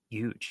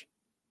huge.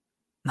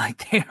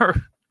 Like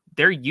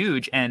they're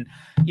huge. And,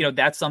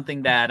 that's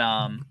something that,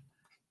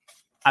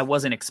 I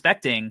wasn't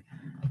expecting,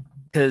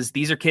 because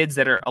these are kids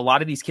a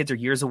lot of these kids are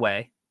years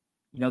away.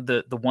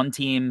 The one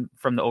team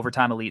from the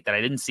overtime elite that I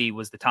didn't see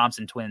was the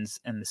Thompson Twins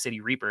and the City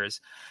Reapers.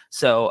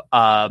 So,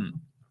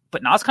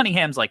 but Naz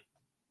Cunningham's like,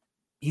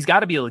 he's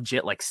got to be a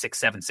legit like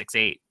 6'7",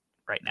 6'8"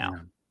 right now. Yeah.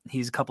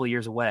 He's a couple of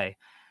years away,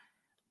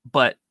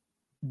 but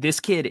this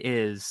kid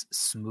is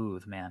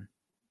smooth, man.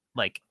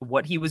 Like,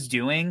 what he was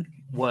doing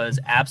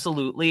was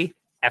absolutely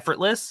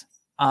effortless.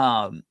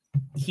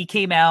 He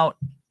came out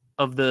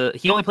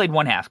he only played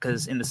one half,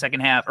 because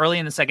early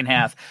in the second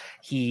half,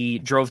 he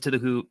drove to the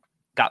hoop,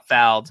 got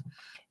fouled,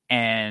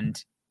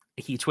 and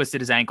he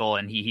twisted his ankle,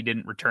 and he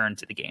didn't return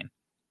to the game.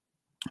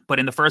 But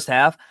in the first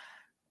half,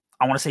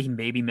 I want to say he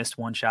maybe missed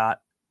one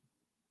shot,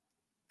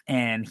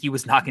 and he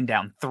was knocking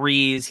down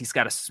threes. He's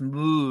got a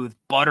smooth,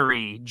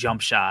 buttery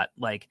jump shot,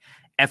 like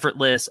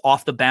effortless,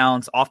 off the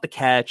bounce, off the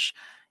catch,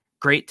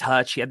 great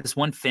touch. He had this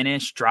one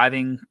finish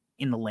driving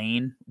in the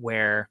lane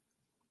where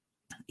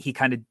he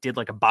kind of did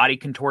like a body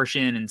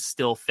contortion and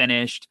still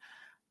finished.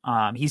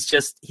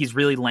 He's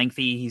really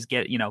lengthy. He's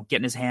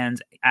getting his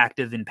hands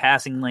active in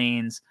passing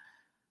lanes,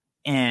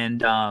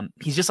 and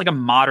he's just like a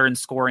modern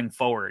scoring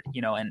forward,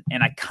 and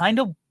I kind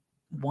of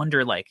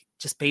wonder, like,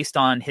 just based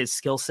on his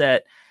skill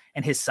set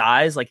and his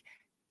size, like,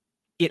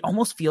 it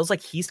almost feels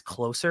like he's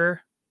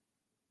closer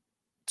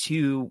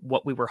to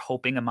what we were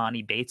hoping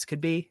Amani Bates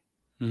could be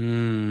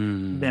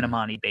than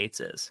Amani Bates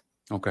is.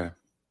 Okay.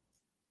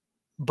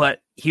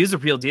 but he was a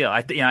real deal.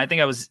 I think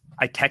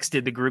I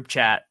texted the group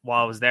chat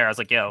while I was there. I was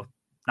like, yo,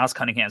 Nas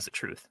Cunningham's the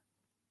truth,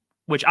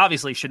 which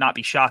obviously should not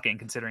be shocking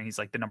considering he's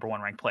like the number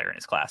 1 ranked player in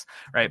his class.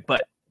 Right.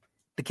 But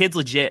the kid's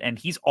legit and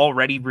he's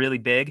already really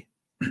big.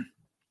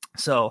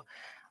 So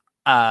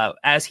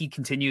as he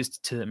continues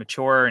to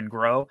mature and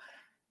grow,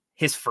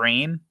 his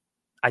frame,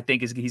 I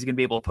think he's going to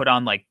be able to put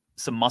on like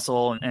some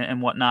muscle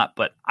and whatnot.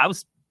 But I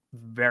was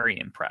very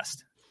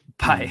impressed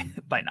by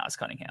Nas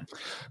Cunningham.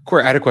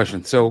 Corey, I had a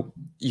question. So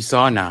you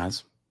saw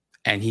Nas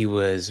and he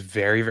was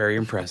very, very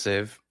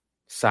impressive.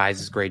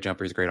 Size is great,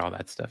 jumper is great, all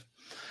that stuff.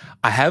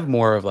 I have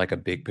more of like a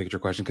big picture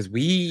question because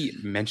we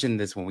mentioned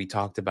this when we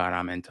talked about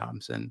Amen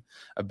Thompson,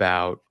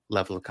 about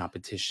level of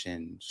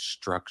competition,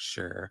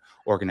 structure,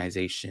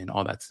 organization,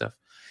 all that stuff.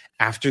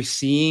 After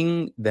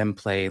seeing them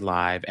play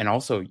live, and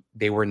also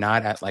they were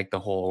not at like the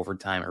whole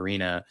overtime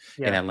arena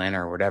in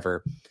Atlanta or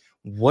whatever.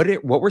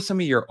 What were some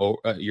of your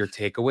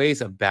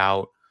takeaways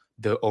about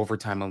the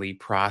overtime elite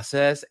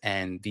process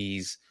and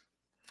these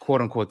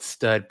quote unquote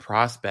stud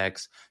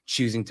prospects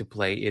choosing to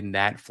play in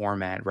that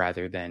format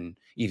rather than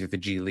either the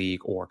G League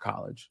or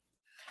college?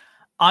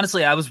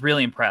 Honestly, I was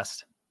really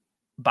impressed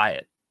by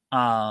it.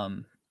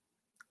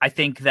 I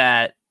think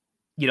that,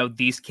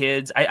 these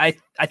kids, I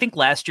think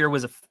last year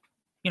was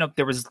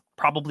there was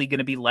probably going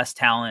to be less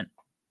talent.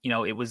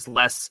 It was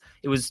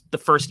the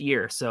first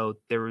year. So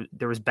there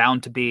was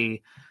bound to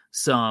be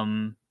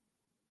some,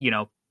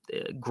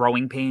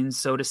 growing pains,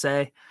 so to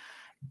say.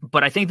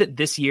 But I think that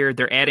this year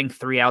they're adding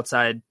 3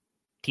 outside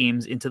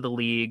teams into the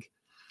league.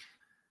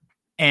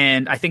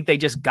 And I think they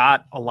just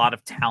got a lot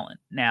of talent.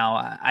 Now,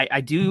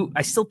 I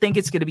still think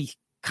it's going to be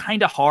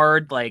kind of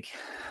hard, like,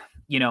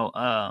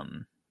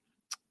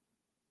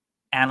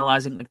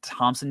 analyzing the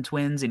Thompson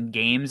twins in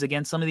games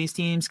against some of these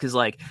teams. Cause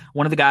like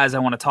one of the guys I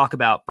want to talk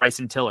about,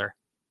 Bryson Tiller,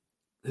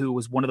 who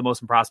was one of the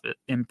most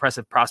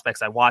impressive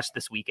prospects I watched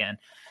this weekend.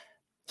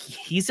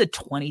 He's a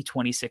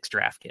 2026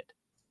 draft kid.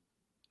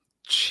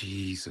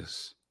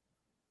 Jesus.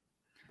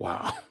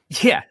 Wow.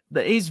 Yeah.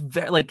 He's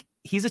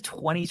he's a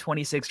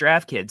 2026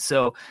 draft kid.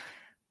 So,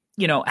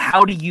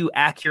 how do you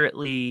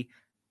accurately,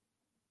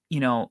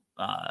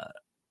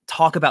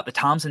 talk about the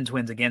Thompson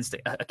twins against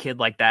a kid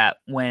like that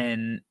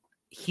when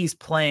he's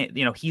playing,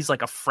 he's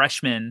like a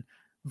freshman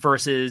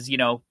versus,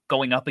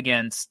 going up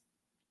against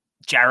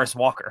Jarris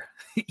Walker,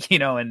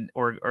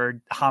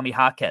 or Jaime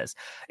Jaquez.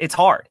 It's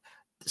hard.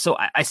 So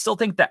I still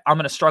think that I'm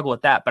going to struggle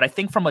with that. But I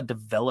think from a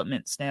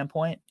development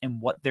standpoint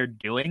and what they're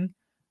doing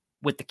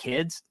with the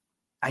kids,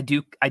 I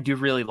do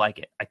really like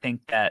it. I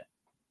think that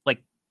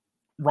like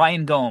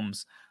Ryan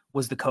Gomes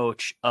was the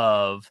coach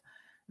of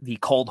the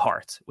Cold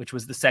Hearts, which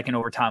was the second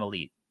overtime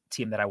elite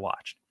team that I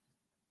watched.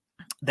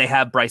 They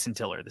have Bryson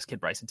Tiller, this kid,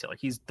 Bryson Tiller.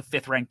 He's the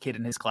 5th ranked kid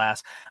in his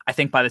class. I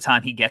think by the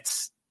time he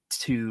gets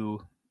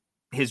to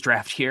his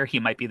draft year, he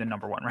might be the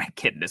number 1 ranked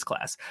kid in his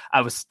class.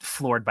 I was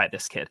floored by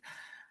this kid.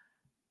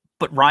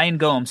 But Ryan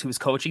Gomes, who was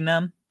coaching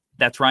them,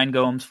 that's Ryan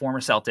Gomes,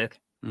 former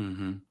Celtic.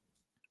 Mm-hmm.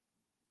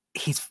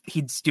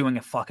 He's doing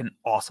a fucking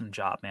awesome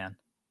job, man.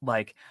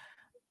 Like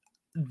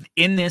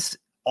in this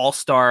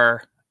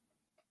all-star,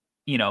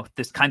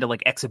 this kind of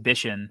like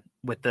exhibition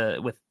with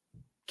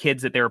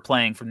kids that they were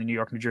playing from the New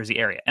York, New Jersey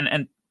area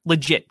and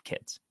legit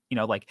kids,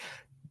 like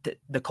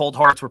the Cold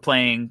Hearts were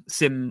playing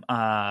Sim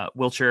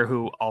Wiltshire,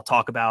 who I'll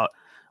talk about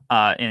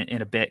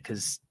in a bit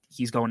because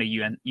he's going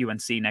to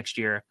UNC next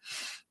year.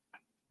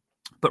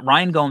 But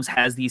Ryan Gomes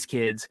has these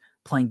kids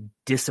playing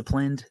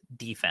disciplined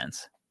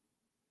defense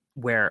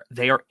where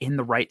they are in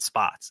the right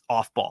spots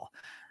off ball.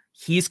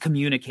 He's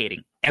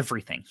communicating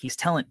everything. He's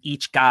telling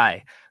each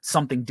guy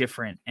something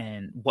different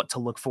and what to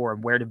look for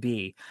and where to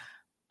be.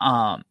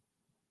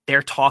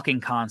 They're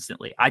talking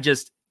constantly. I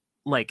was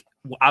like,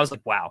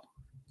 wow,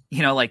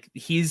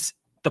 he's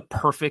the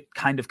perfect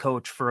kind of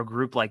coach for a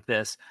group like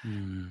this.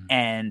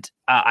 And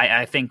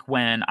I think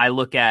when I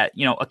look at,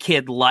 a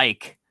kid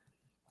like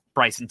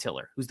Bryson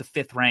Tiller, who's the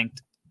 5th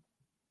ranked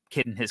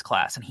kid in his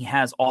class, and he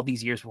has all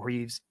these years before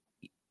he's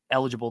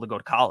eligible to go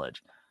to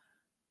college.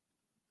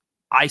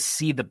 I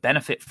see the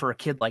benefit for a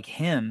kid like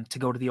him to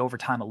go to the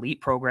overtime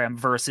elite program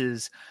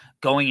versus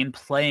going and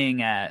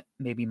playing at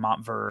maybe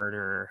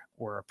Montverde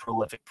or a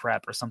prolific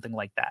prep or something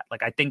like that.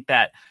 Like, I think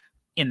that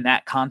in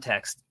that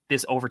context,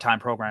 this overtime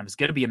program is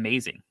going to be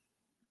amazing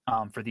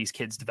for these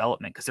kids'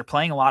 development because they're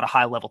playing a lot of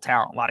high level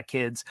talent, a lot of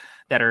kids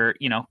that are,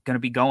 going to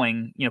be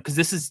going,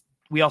 because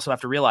we also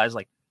have to realize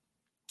like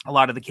a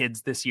lot of the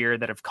kids this year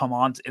that have come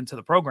on into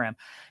the program,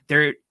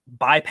 they're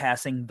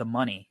bypassing the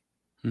money,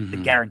 the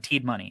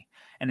guaranteed money.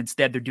 And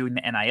instead they're doing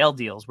the NIL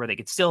deals where they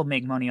could still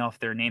make money off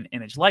their name,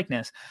 image,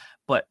 likeness,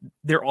 but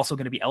they're also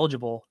going to be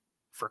eligible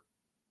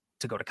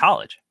to go to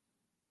college.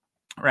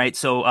 Right.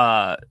 So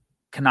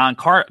Kanan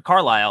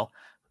Carlisle,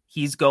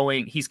 he's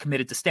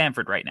committed to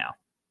Stanford right now.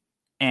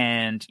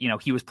 And,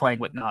 he was playing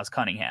with Nas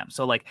Cunningham.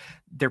 So like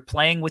they're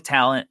playing with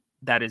talent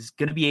that is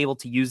going to be able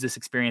to use this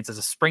experience as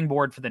a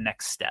springboard for the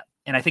next step.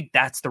 And I think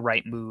that's the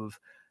right move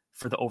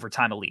for the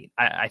overtime elite.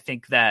 I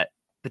think that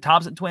the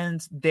Thompson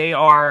twins, they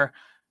are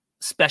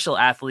special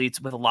athletes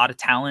with a lot of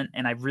talent,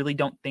 and I really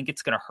don't think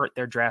it's going to hurt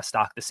their draft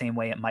stock the same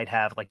way it might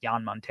have like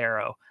Jan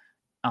Montero.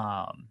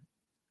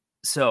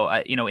 So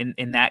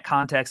in that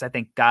context, I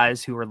think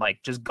guys who are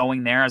like just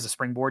going there as a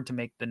springboard to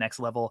make the next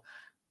level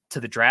to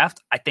the draft,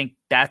 I think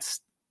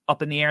that's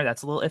up in the air.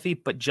 That's a little iffy,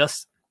 but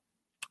just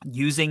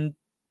using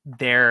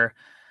their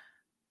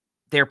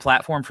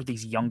platform for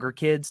these younger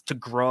kids to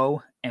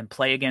grow and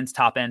play against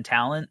top end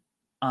talent,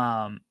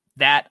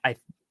 that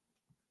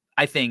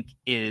I think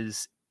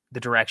is the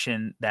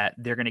direction that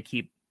they're going to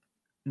keep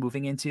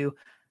moving into.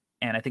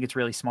 And I think it's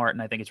really smart,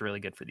 and I think it's really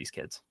good for these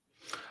kids.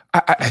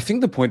 I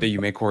think the point that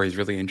you make, Corey, is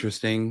really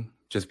interesting,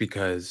 just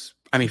because,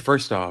 I mean,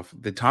 first off,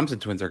 the Thompson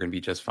twins are going to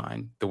be just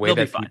fine. The way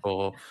that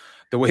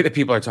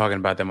people are talking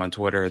about them on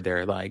Twitter,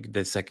 they're like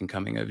the second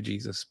coming of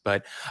Jesus.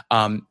 But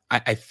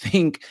I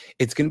think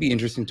it's going to be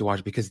interesting to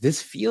watch, because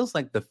this feels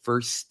like the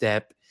first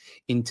step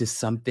into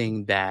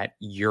something that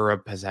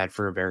Europe has had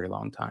for a very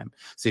long time.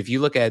 So if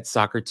you look at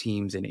soccer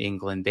teams in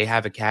England, they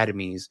have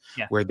academies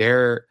where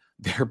they're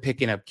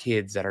picking up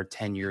kids that are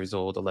 10 years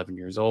old, 11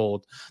 years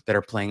old, that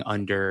are playing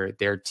under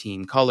their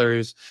team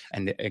colors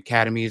and the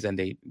academies, and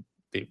they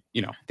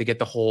get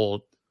the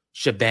whole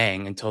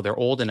shebang until they're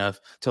old enough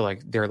to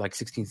they're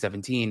 16,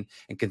 17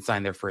 and can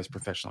sign their first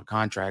professional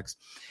contracts.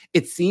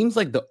 It seems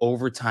like the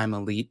Overtime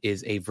Elite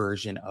is a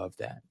version of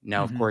that.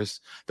 Now, of course,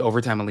 the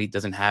Overtime Elite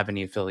doesn't have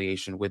any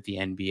affiliation with the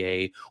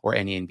NBA or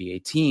any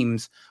NBA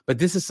teams, but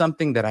this is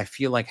something that I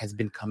feel like has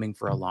been coming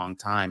for a long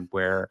time,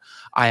 where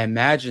I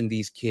imagine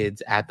these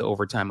kids at the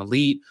Overtime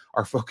Elite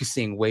are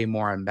focusing way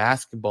more on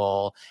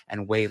basketball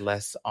and way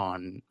less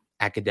on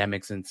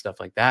academics and stuff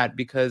like that,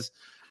 because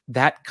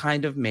that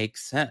kind of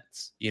makes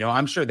sense.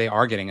 I'm sure they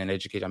are getting an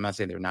education. I'm not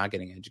saying they're not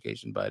getting an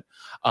education, but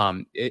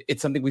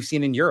it's something we've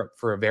seen in Europe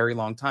for a very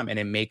long time. And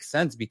it makes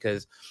sense,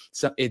 because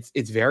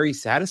it's very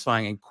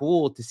satisfying and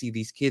cool to see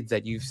these kids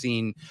that you've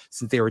seen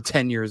since they were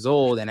 10 years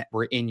old and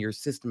were in your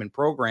system and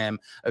program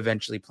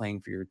eventually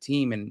playing for your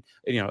team. And,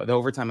 the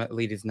Overtime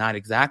Elite is not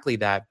exactly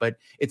that, but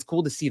it's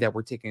cool to see that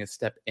we're taking a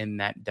step in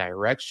that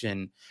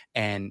direction.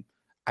 And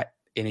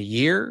in a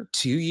year,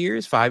 2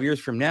 years, 5 years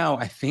from now,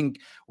 I think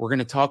we're going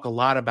to talk a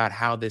lot about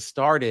how this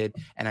started.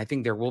 And I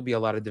think there will be a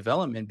lot of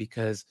development,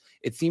 because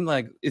it seems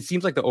like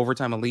the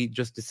Overtime Elite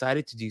just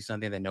decided to do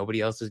something that nobody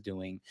else is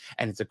doing.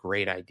 And it's a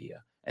great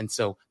idea. And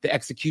so the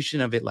execution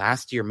of it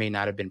last year may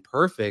not have been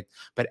perfect,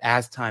 but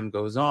as time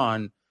goes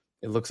on,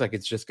 it looks like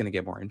it's just going to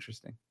get more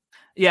interesting.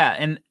 Yeah.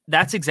 And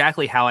that's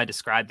exactly how I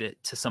described it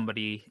to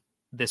somebody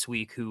this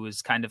week who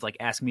was kind of like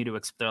asking me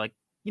to, they're like,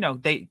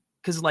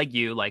 because like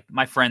you, like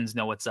my friends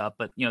know what's up,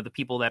 but the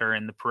people that are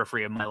in the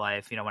periphery of my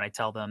life, when I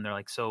tell them, they're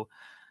like, so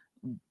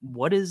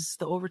what is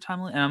the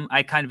Overtime? And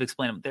I kind of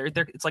explain them.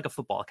 They're it's like a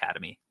football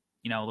academy,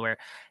 where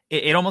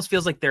it almost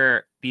feels like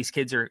these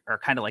kids are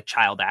kind of like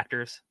child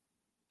actors,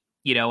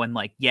 and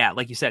like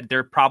you said,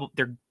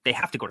 they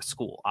have to go to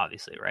school,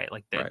 obviously, right?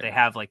 Like they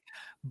have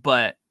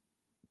but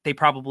they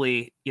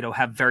probably,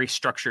 have very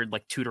structured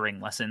like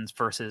tutoring lessons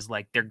versus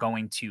like they're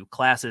going to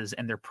classes,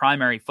 and their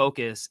primary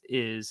focus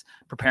is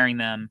preparing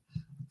them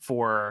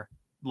for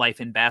life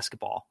in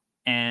basketball.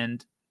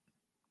 And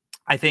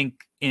I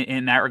think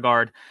in that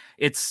regard,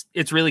 it's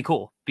really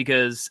cool,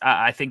 because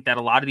I think that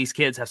a lot of these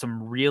kids have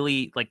some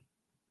really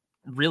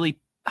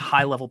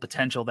high level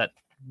potential that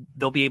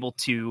they'll be able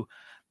to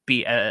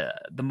be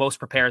the most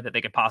prepared that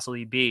they could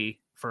possibly be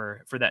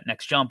for that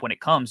next jump when it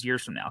comes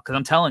years from now. Because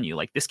I'm telling you,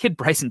 like this kid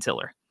Bryson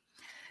Tiller,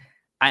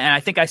 and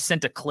I think I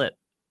sent a clip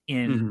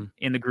in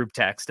the group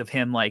text of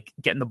him like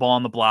getting the ball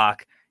on the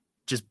block,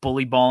 just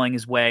bully balling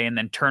his way, and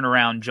then turn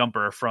around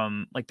jumper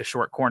from like the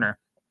short corner.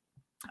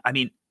 I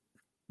mean,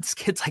 this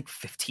kid's like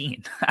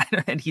 15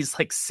 and he's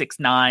like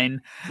 6'9",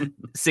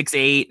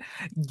 6'8",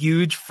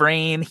 huge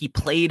frame. He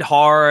played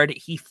hard.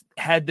 He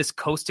had this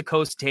coast to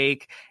coast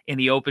take in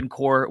the open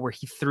court where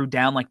he threw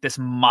down like this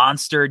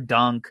monster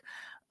dunk.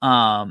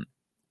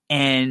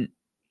 And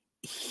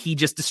he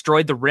just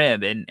destroyed the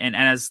rim. And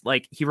as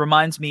like, he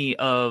reminds me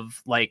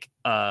of like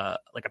a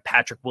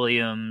Patrick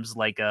Williams,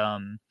 like,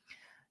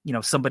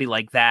 somebody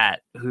like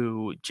that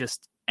who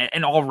just,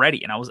 and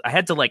already, and I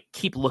had to like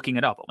keep looking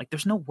it up. I'm like,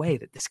 there's no way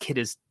that this kid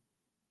is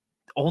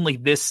only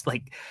this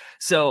like,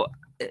 so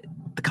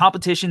the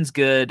competition's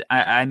good.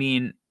 I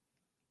mean,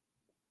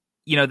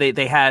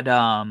 they had,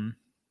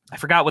 I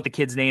forgot what the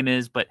kid's name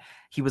is, but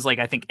he was like,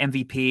 I think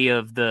MVP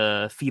of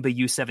the FIBA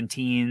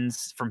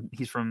U17s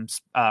he's from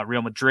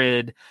Real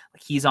Madrid.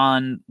 Like he's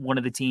on one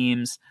of the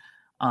teams.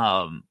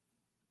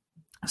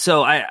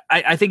 So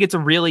I think it's a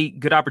really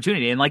good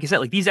opportunity. And like I said,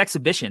 like these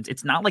exhibitions,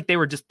 it's not like they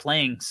were just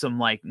playing some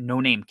like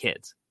no-name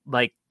kids.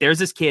 Like there's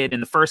this kid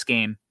in the first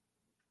game,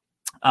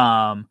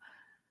 Tahad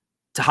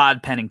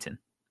Pennington.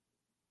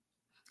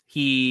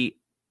 He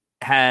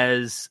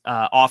has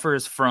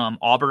offers from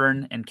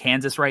Auburn and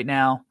Kansas right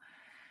now.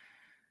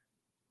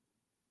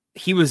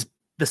 He was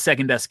the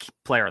second best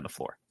player on the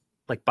floor,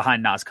 like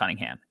behind Naz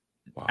Cunningham.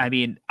 Wow. I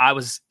mean, I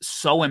was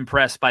so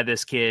impressed by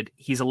this kid.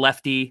 He's a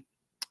lefty,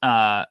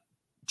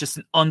 just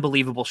an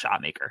unbelievable shot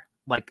maker,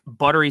 like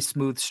buttery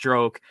smooth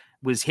stroke,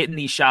 was hitting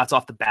these shots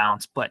off the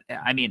bounce, but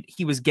I mean,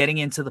 he was getting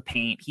into the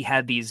paint. He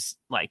had these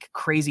like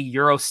crazy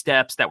Euro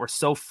steps that were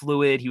so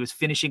fluid. He was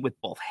finishing with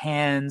both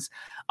hands,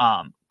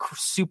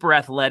 super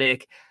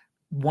athletic.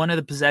 One of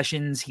the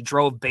possessions, he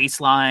drove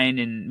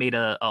baseline and made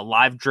a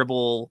live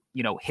dribble,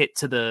 hit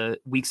to the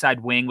weak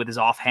side wing with his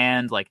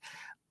offhand.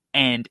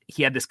 And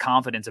he had this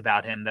confidence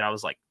about him that I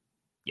was like,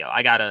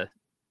 I gotta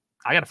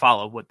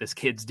follow what this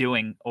kid's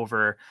doing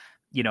over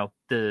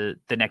the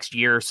next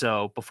year or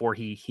so before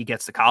he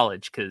gets to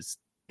college, because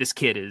this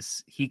kid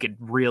he could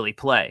really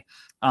play.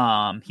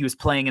 He was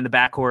playing in the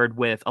backcourt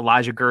with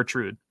Elijah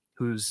Gertrude,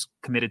 who's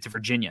committed to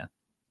Virginia,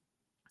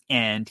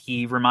 and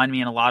he reminded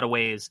me in a lot of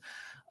ways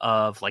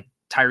of like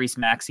Tyrese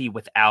Maxey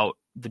without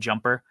the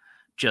jumper,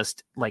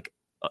 just like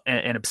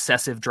an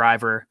obsessive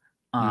driver,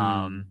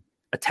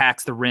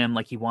 attacks the rim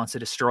like he wants to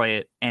destroy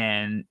it.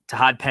 And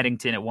Todd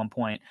Pennington at one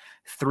point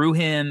threw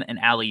him an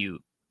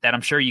alley-oop that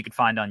I'm sure you could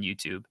find on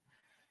YouTube,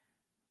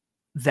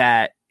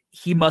 that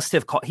he must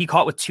have caught. He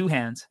caught with two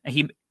hands,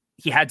 and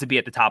he had to be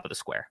at the top of the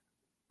square.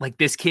 Like,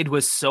 this kid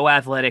was so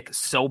athletic,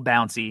 so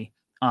bouncy.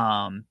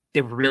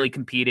 They were really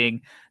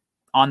competing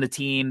on the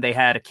team. They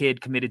had a kid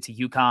committed to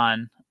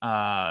UConn.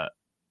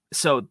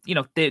 So,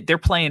 they're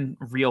playing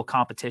real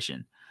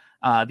competition.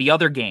 The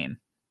other game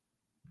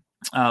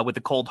with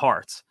the Cold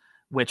Hearts,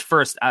 which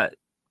first,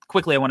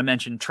 quickly, I want to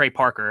mention Trey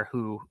Parker,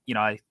 who,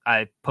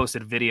 I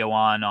posted a video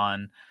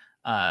on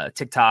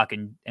TikTok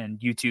and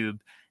YouTube,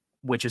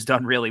 which has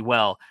done really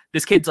well.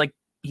 This kid's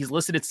he's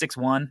listed at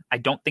 6'1". I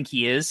don't think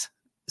he is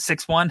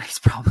 6'1". He's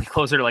probably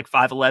closer to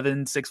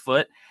 5'11", 6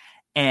 foot.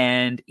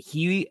 And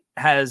he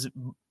has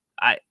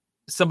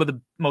some of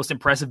the most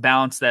impressive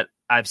bounce that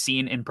I've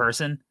seen in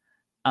person.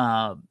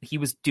 He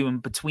was doing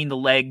between the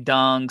leg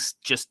dunks,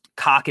 just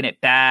cocking it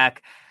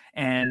back.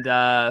 And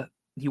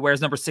he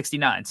wears number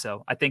 69.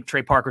 So I think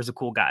Trey Parker's a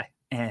cool guy,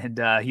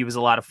 and he was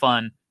a lot of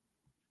fun.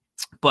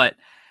 But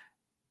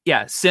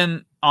yeah,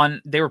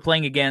 they were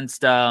playing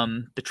against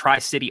the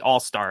Tri-City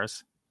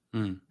All-Stars,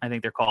 I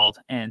think they're called.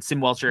 And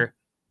Sim Welcher,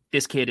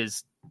 this kid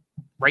is,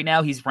 right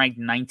now he's ranked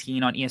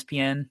 19 on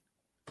ESPN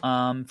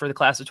for the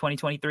class of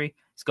 2023.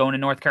 He's going to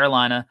North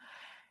Carolina.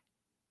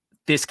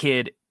 This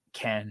kid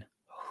can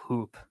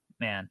hoop,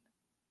 man.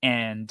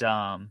 And,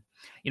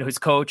 his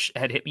coach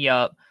had hit me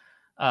up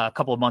a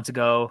couple of months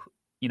ago,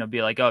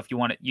 be like, oh, if you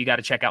want it, you got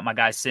to check out my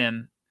guy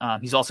Sim.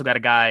 He's also got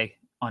a guy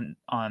on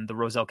the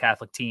Roselle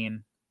Catholic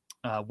team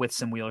with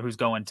Sim Wheeler, who's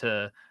going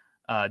to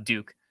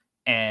Duke.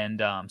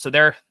 And so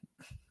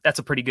that's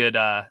a pretty good,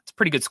 it's a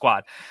pretty good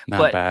squad.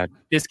 Not bad.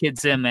 This kid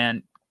Sim,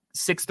 man,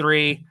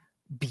 6'3",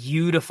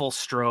 beautiful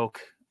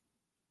stroke,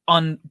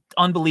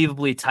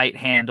 unbelievably tight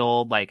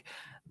handle,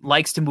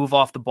 likes to move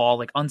off the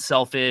ball,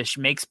 unselfish,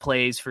 makes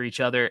plays for each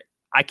other.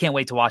 I can't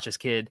wait to watch this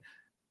kid,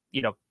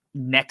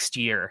 next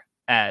year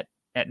at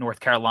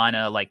North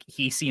Carolina.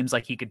 He seems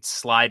like he could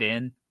slide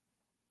in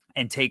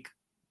and take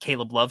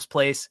Caleb Love's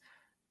place,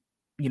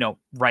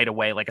 right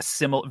away,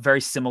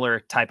 very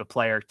similar type of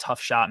player, tough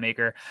shot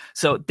maker.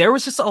 So there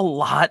was just a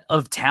lot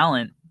of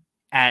talent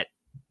at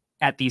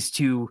these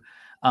two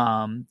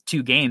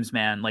games,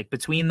 man.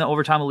 Between the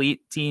Overtime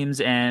Elite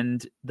teams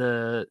and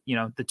the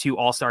two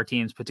All-Star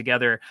teams put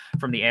together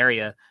from the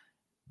area,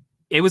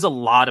 it was a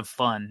lot of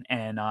fun.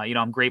 And,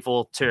 I'm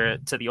grateful to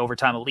the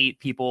Overtime Elite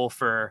people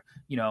for,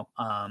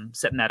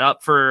 setting that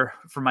up for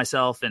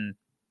myself. And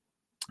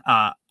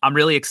I'm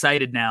really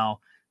excited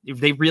now.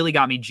 They really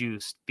got me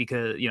juiced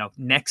because,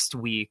 next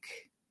week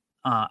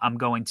I'm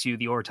going to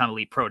the Overtime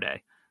Elite Pro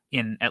Day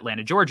in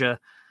Atlanta, Georgia.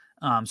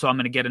 So I'm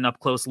going to get an up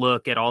close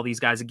look at all these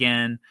guys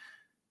again,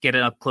 get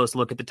an up close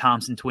look at the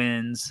Thompson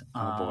twins,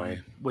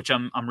 which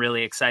I'm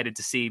really excited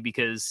to see,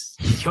 because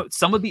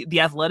some of the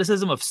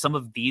athleticism of some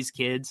of these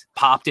kids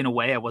popped in a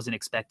way I wasn't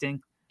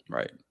expecting.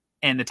 Right.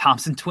 And the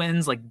Thompson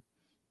twins,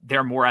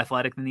 they're more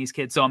athletic than these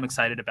kids. So I'm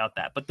excited about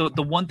that. But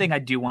the one thing I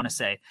do want to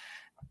say,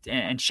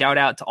 and shout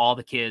out to all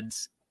the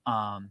kids,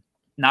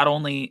 not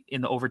only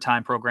in the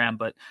overtime program,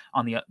 but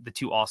on the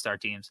two All-Star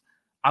teams.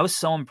 I was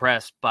so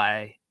impressed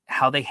by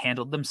how they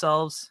handled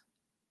themselves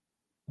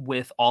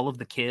with all of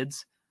the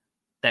kids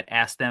that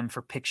asked them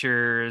for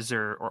pictures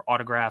or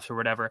autographs or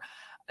whatever.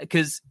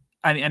 Because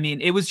I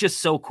mean, it was just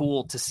so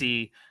cool to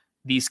see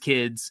these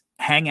kids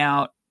hang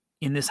out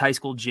in this high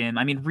school gym.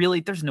 I mean,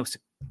 really, there's no,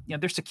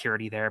 there's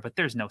security there, but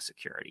there's no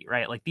security,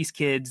 right? These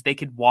kids, they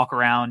could walk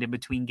around in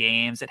between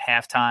games at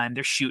halftime.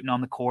 They're shooting on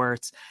the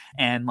courts,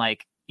 and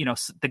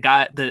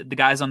the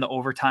guys on the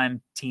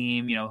overtime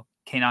team,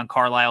 Kanon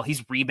Carlisle,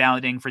 he's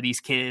rebounding for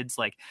these kids.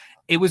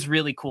 It was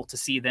really cool to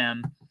see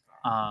them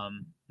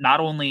not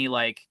only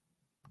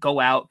go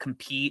out,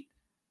 compete,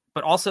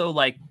 but also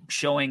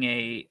showing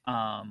a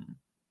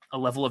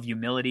level of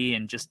humility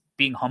and just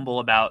being humble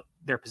about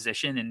their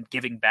position and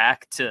giving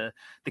back to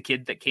the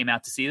kid that came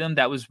out to see them.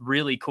 That was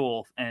really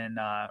cool and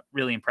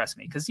really impressed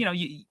me. Cause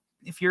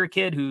if you're a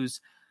kid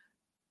who's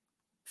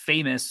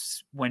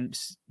famous when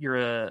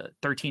you're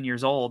 13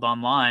 years old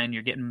online,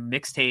 you're getting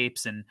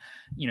mixtapes and,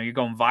 you're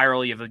going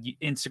viral, you have an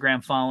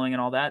Instagram following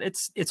and all that.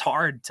 It's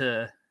hard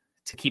to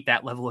keep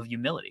that level of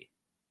humility.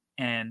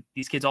 and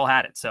these kids all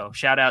had it. So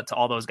shout out to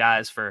all those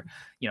guys for,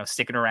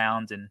 sticking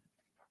around and,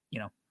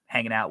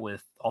 hanging out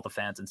with all the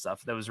fans and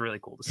stuff. That was really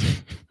cool to see.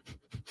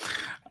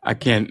 I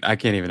can't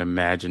even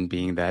imagine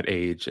being that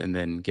age and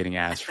then getting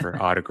asked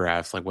for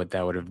autographs, like what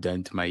that would have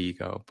done to my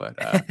ego. But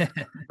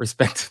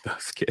respect to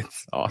those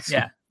kids. Awesome.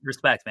 Yeah,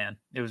 respect, man.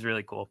 It was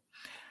really cool.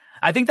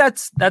 I think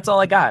that's all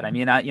I got. I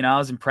mean, I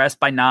was impressed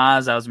by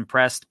Nas. I was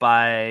impressed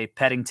by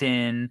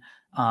Peddington,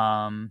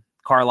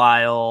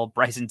 Carlisle,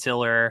 Bryson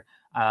Tiller.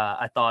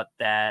 I thought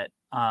that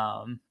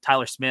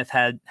Tyler Smith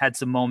had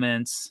some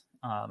moments.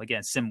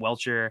 Again, Sim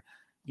Welcher,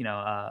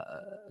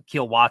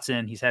 Keel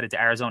Watson. He's headed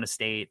to Arizona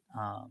State.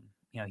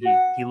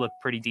 He looked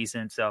pretty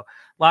decent. So a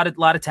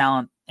lot of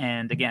talent.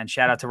 And again,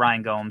 shout out to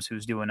Ryan Gomes,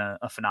 who's doing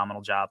a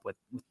phenomenal job with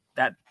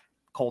that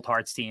Cold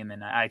Hearts team.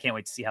 And I can't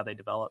wait to see how they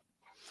develop.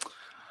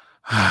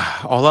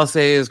 All I'll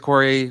say is,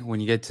 Corey, when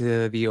you get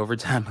to the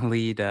overtime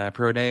lead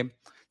pro day,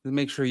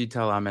 make sure you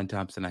tell Amen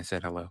Thompson I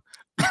said hello.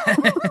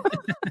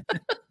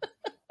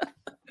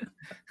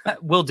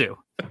 Will do.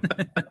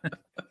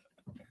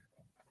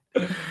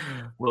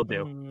 Will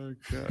do. Oh,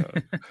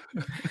 God.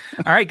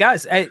 All right,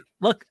 guys. Hey,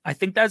 look, I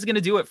think that's going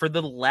to do it for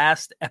the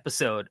last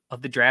episode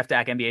of the Draft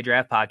Act NBA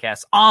Draft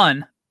Podcast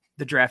on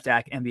the Draft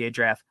Act NBA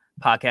Draft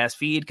Podcast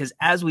feed. Because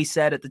as we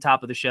said at the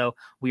top of the show,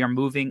 we are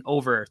moving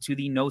over to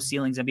the No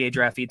Ceilings NBA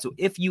Draft feed. So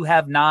if you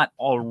have not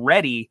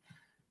already,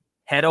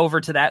 head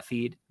over to that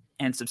feed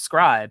and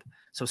subscribe.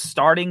 So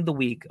starting the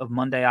week of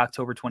Monday,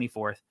 October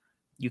 24th,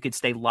 you could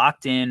stay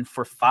locked in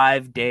for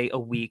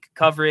 5-day-a-week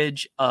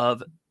coverage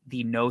of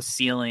the No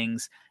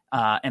Ceilings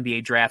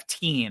NBA Draft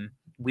team.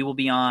 We will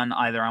be on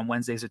either on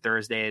Wednesdays or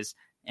Thursdays,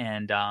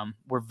 and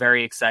we're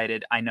very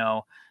excited. I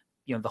know,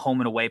 the Home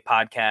and Away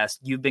podcast,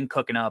 you've been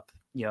cooking up,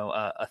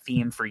 a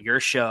theme for your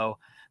show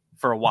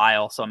for a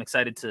while. So I'm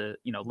excited to,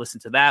 listen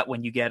to that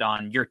when you get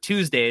on your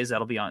Tuesdays.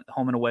 That'll be on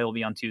Home and Away will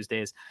be on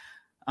Tuesdays.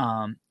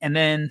 And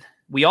then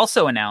we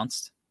also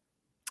announced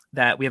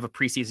that we have a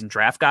preseason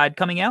draft guide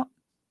coming out.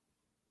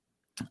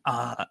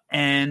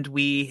 And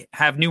we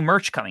have new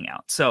merch coming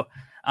out. So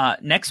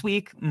next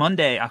week,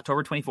 Monday,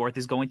 October 24th,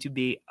 is going to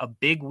be a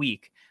big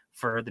week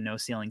for the No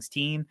Ceilings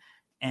team.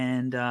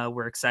 And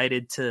we're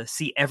excited to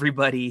see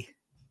everybody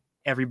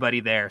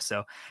there.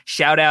 So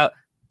shout out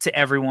to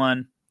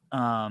everyone.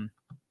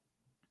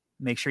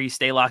 Make sure you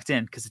stay locked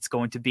in because it's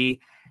going to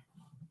be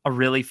a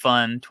really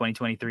fun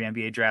 2023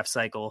 NBA draft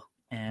cycle.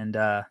 And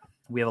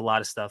we have a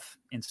lot of stuff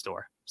in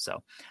store.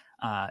 So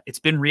it's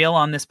been real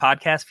on this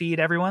podcast feed,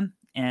 everyone.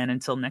 And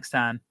until next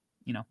time,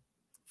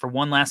 for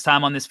one last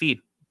time on this feed,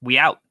 we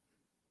out.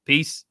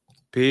 Peace.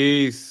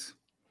 Peace.